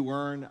you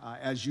earn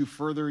as you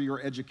further your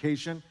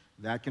education,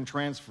 that can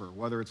transfer,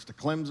 whether it's to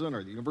Clemson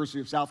or the University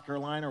of South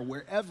Carolina or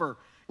wherever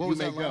What you was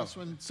may that go. last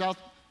one? South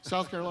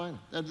Carolina.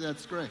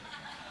 That's great.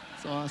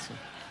 That's awesome.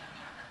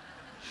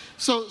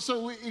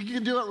 So you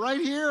can do it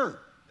right here.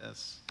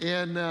 Yes.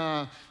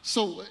 And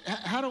so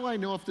how do I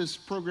know if this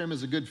program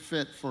is a good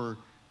fit for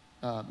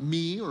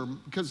me, or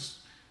because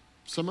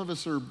some of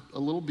us are a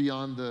little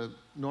beyond the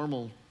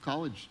normal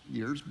college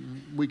years.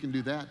 We can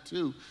do that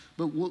too.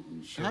 But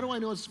how do I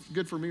know it's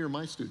good for me or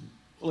my student?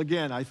 Well,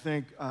 again, I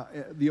think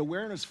the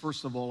awareness,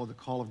 first of all, of the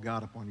call of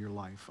God upon your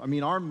life. I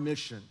mean, our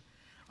mission,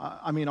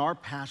 our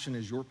passion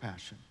is your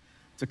passion,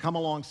 to come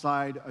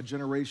alongside a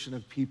generation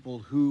of people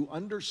who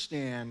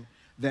understand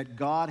that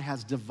God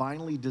has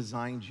divinely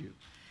designed you.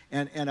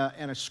 And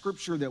a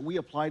scripture that we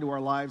apply to our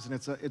lives, and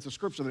it's a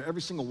scripture that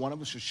every single one of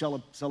us should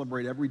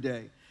celebrate every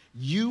day.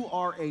 You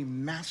are a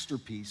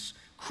masterpiece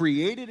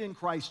created in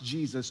Christ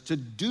Jesus to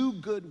do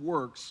good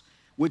works,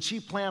 which he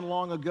planned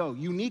long ago,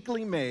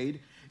 uniquely made.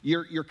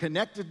 You're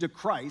connected to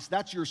Christ.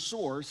 That's your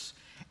source.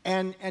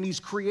 And he's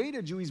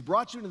created you. He's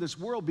brought you into this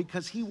world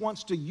because he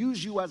wants to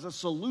use you as a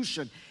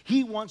solution.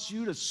 He wants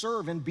you to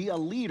serve and be a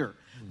leader.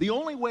 The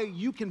only way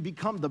you can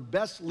become the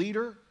best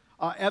leader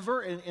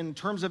ever in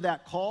terms of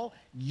that call,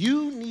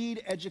 you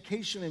need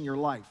education in your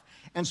life.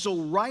 And so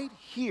right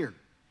here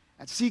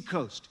at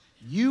Seacoast,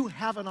 you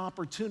have an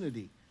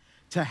opportunity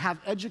to have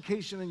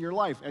education in your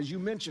life. As you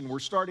mentioned, we're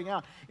starting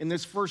out in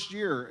this first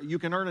year. You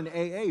can earn an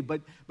AA,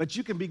 but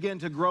you can begin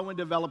to grow and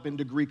develop in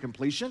degree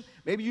completion.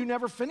 Maybe you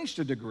never finished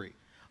a degree,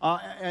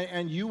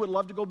 and you would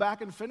love to go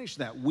back and finish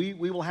that. We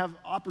will have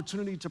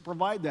opportunity to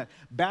provide that.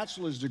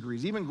 Bachelor's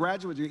degrees, even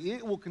graduate degrees,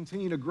 it will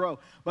continue to grow.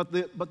 But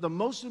the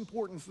most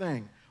important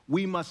thing,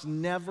 we must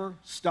never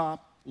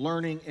stop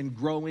learning and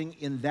growing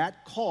in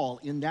that call,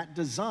 in that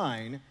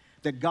design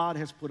that God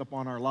has put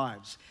upon our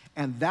lives.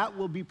 And that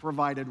will be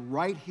provided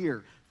right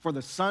here for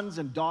the sons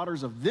and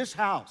daughters of this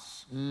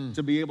house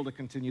to be able to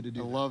continue to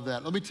do I that. love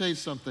that. Let me tell you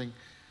something.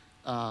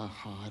 I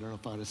don't know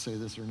if I ought to say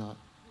this or not.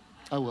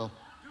 I will.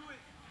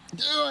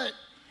 Do it!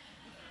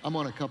 I'm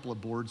on a couple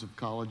of boards of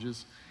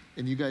colleges,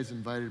 and you guys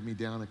invited me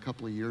down a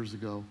couple of years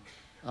ago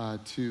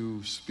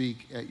to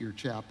speak at your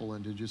chapel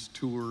and to just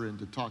tour and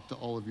to talk to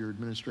all of your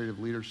administrative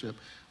leadership.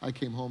 I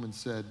came home and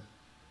said,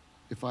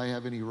 if I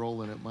have any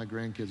role in it, my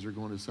grandkids are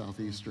going to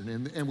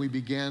Southeastern. And we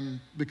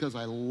began, because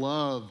I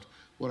loved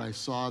what I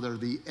saw there,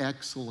 the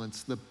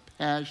excellence, the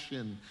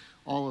passion,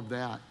 all of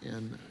that.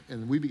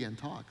 And we began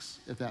talks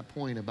at that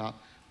point about,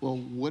 well,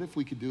 what if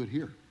we could do it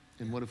here?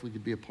 And what if we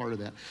could be a part of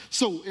that?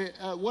 So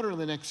what are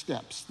the next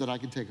steps that I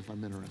can take if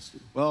I'm interested?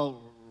 Well,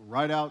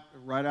 right out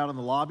in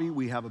the lobby,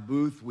 we have a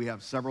booth. We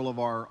have several of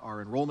our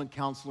enrollment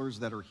counselors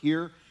that are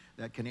here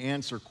that can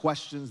answer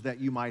questions that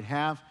you might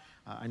have.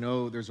 I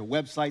know there's a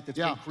website that's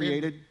been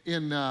created.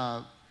 If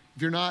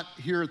you're not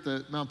here at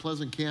the Mount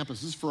Pleasant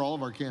campus, this is for all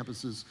of our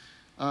campuses,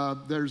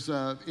 there's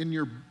in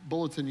your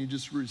bulletin, you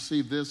just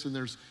received this, and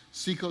there's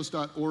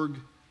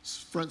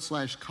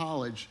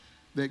seacoast.org/college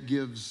that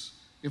gives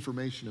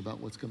information about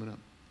what's coming up.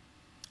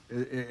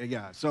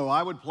 Yeah, so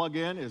I would plug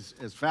in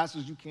as fast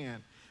as you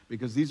can,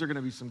 because these are going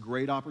to be some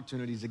great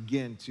opportunities,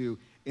 again, to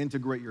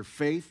integrate your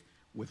faith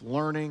with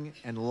learning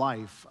and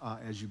life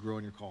as you grow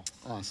in your call.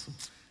 Awesome.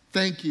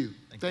 Thank you.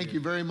 Thank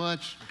you very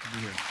much. Good to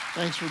be here.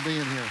 Thanks for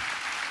being here.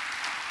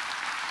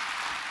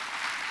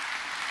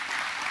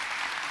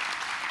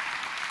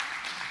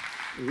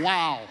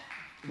 Wow.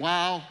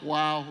 Wow,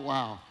 wow,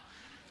 wow.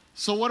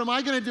 So what am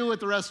I going to do with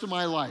the rest of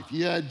my life?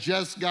 You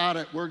just got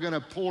it. We're going to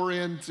pour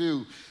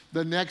into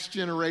the next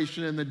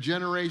generation and the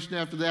generation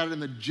after that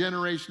and the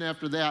generation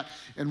after that.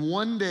 And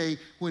one day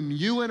when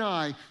you and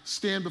I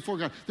stand before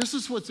God, this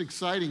is what's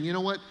exciting. You know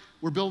what?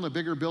 We're building a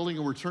bigger building,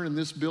 and we're turning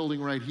this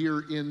building right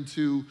here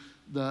into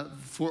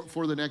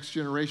for the next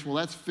generation. Well,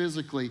 that's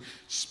physically.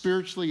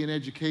 Spiritually and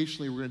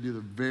educationally, we're going to do the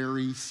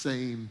very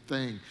same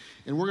thing.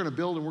 And we're going to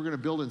build, and we're going to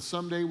build, and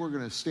someday we're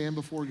going to stand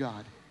before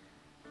God.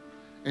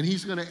 And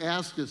he's going to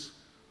ask us,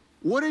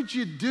 what did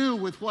you do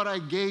with what I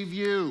gave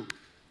you?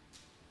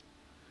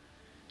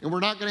 And we're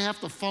not going to have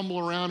to fumble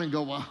around and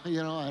go, well, I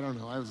don't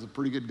know. I was a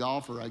pretty good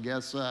golfer, I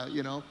guess,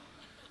 We're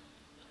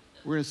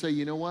going to say,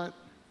 you know what?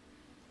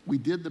 We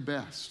did the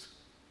best.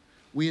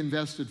 We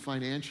invested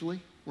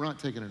financially. We're not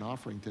taking an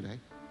offering today.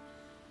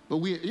 But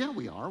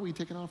we are. We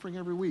take an offering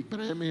every week. But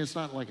I mean, it's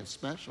not like a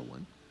special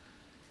one.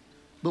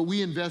 But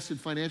we invested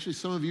financially.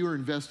 Some of you are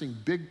investing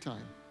big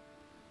time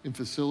in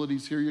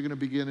facilities here. You're going to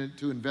begin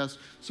to invest.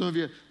 Some of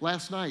you,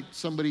 last night,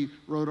 somebody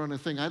wrote on a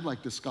thing, I'd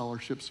like to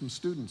scholarship some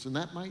students. And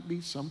that might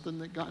be something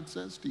that God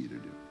says to you to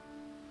do.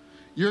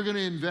 You're going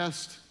to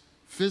invest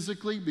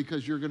physically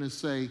because you're going to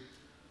say,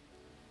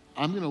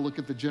 I'm going to look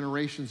at the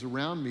generations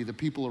around me, the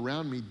people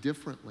around me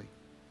differently.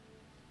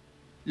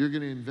 You're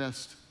going to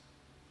invest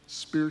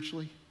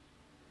spiritually.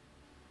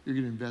 You're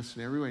going to invest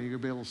in every way. You're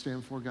going to be able to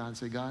stand before God and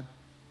say, God,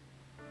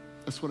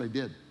 that's what I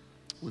did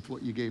with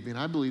what you gave me. And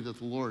I believe that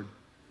the Lord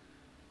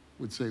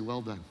would say,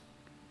 well done,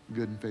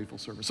 good and faithful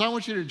servant. So I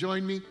want you to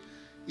join me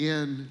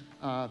in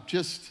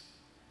just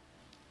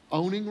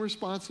owning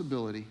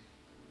responsibility,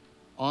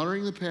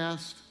 honoring the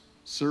past,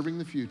 serving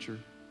the future,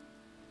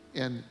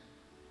 and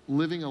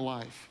living a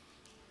life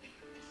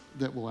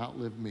that will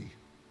outlive me.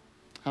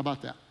 How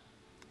about that?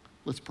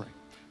 Let's pray.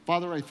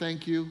 Father, I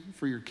thank you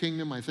for your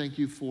kingdom. I thank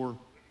you for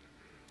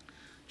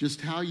just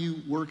how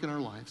you work in our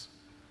lives.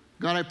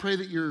 God, I pray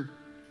that your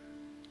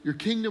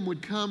kingdom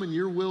would come and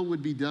your will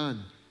would be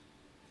done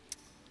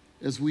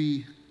as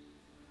we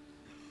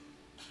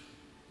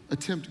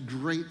attempt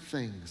great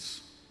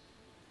things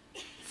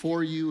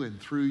for you and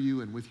through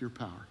you and with your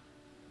power.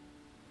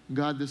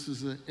 God, this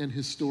is an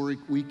historic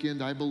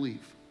weekend, I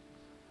believe.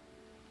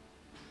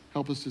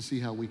 Help us to see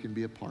how we can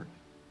be a part.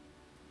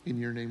 In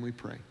your name we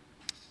pray.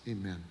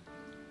 Amen.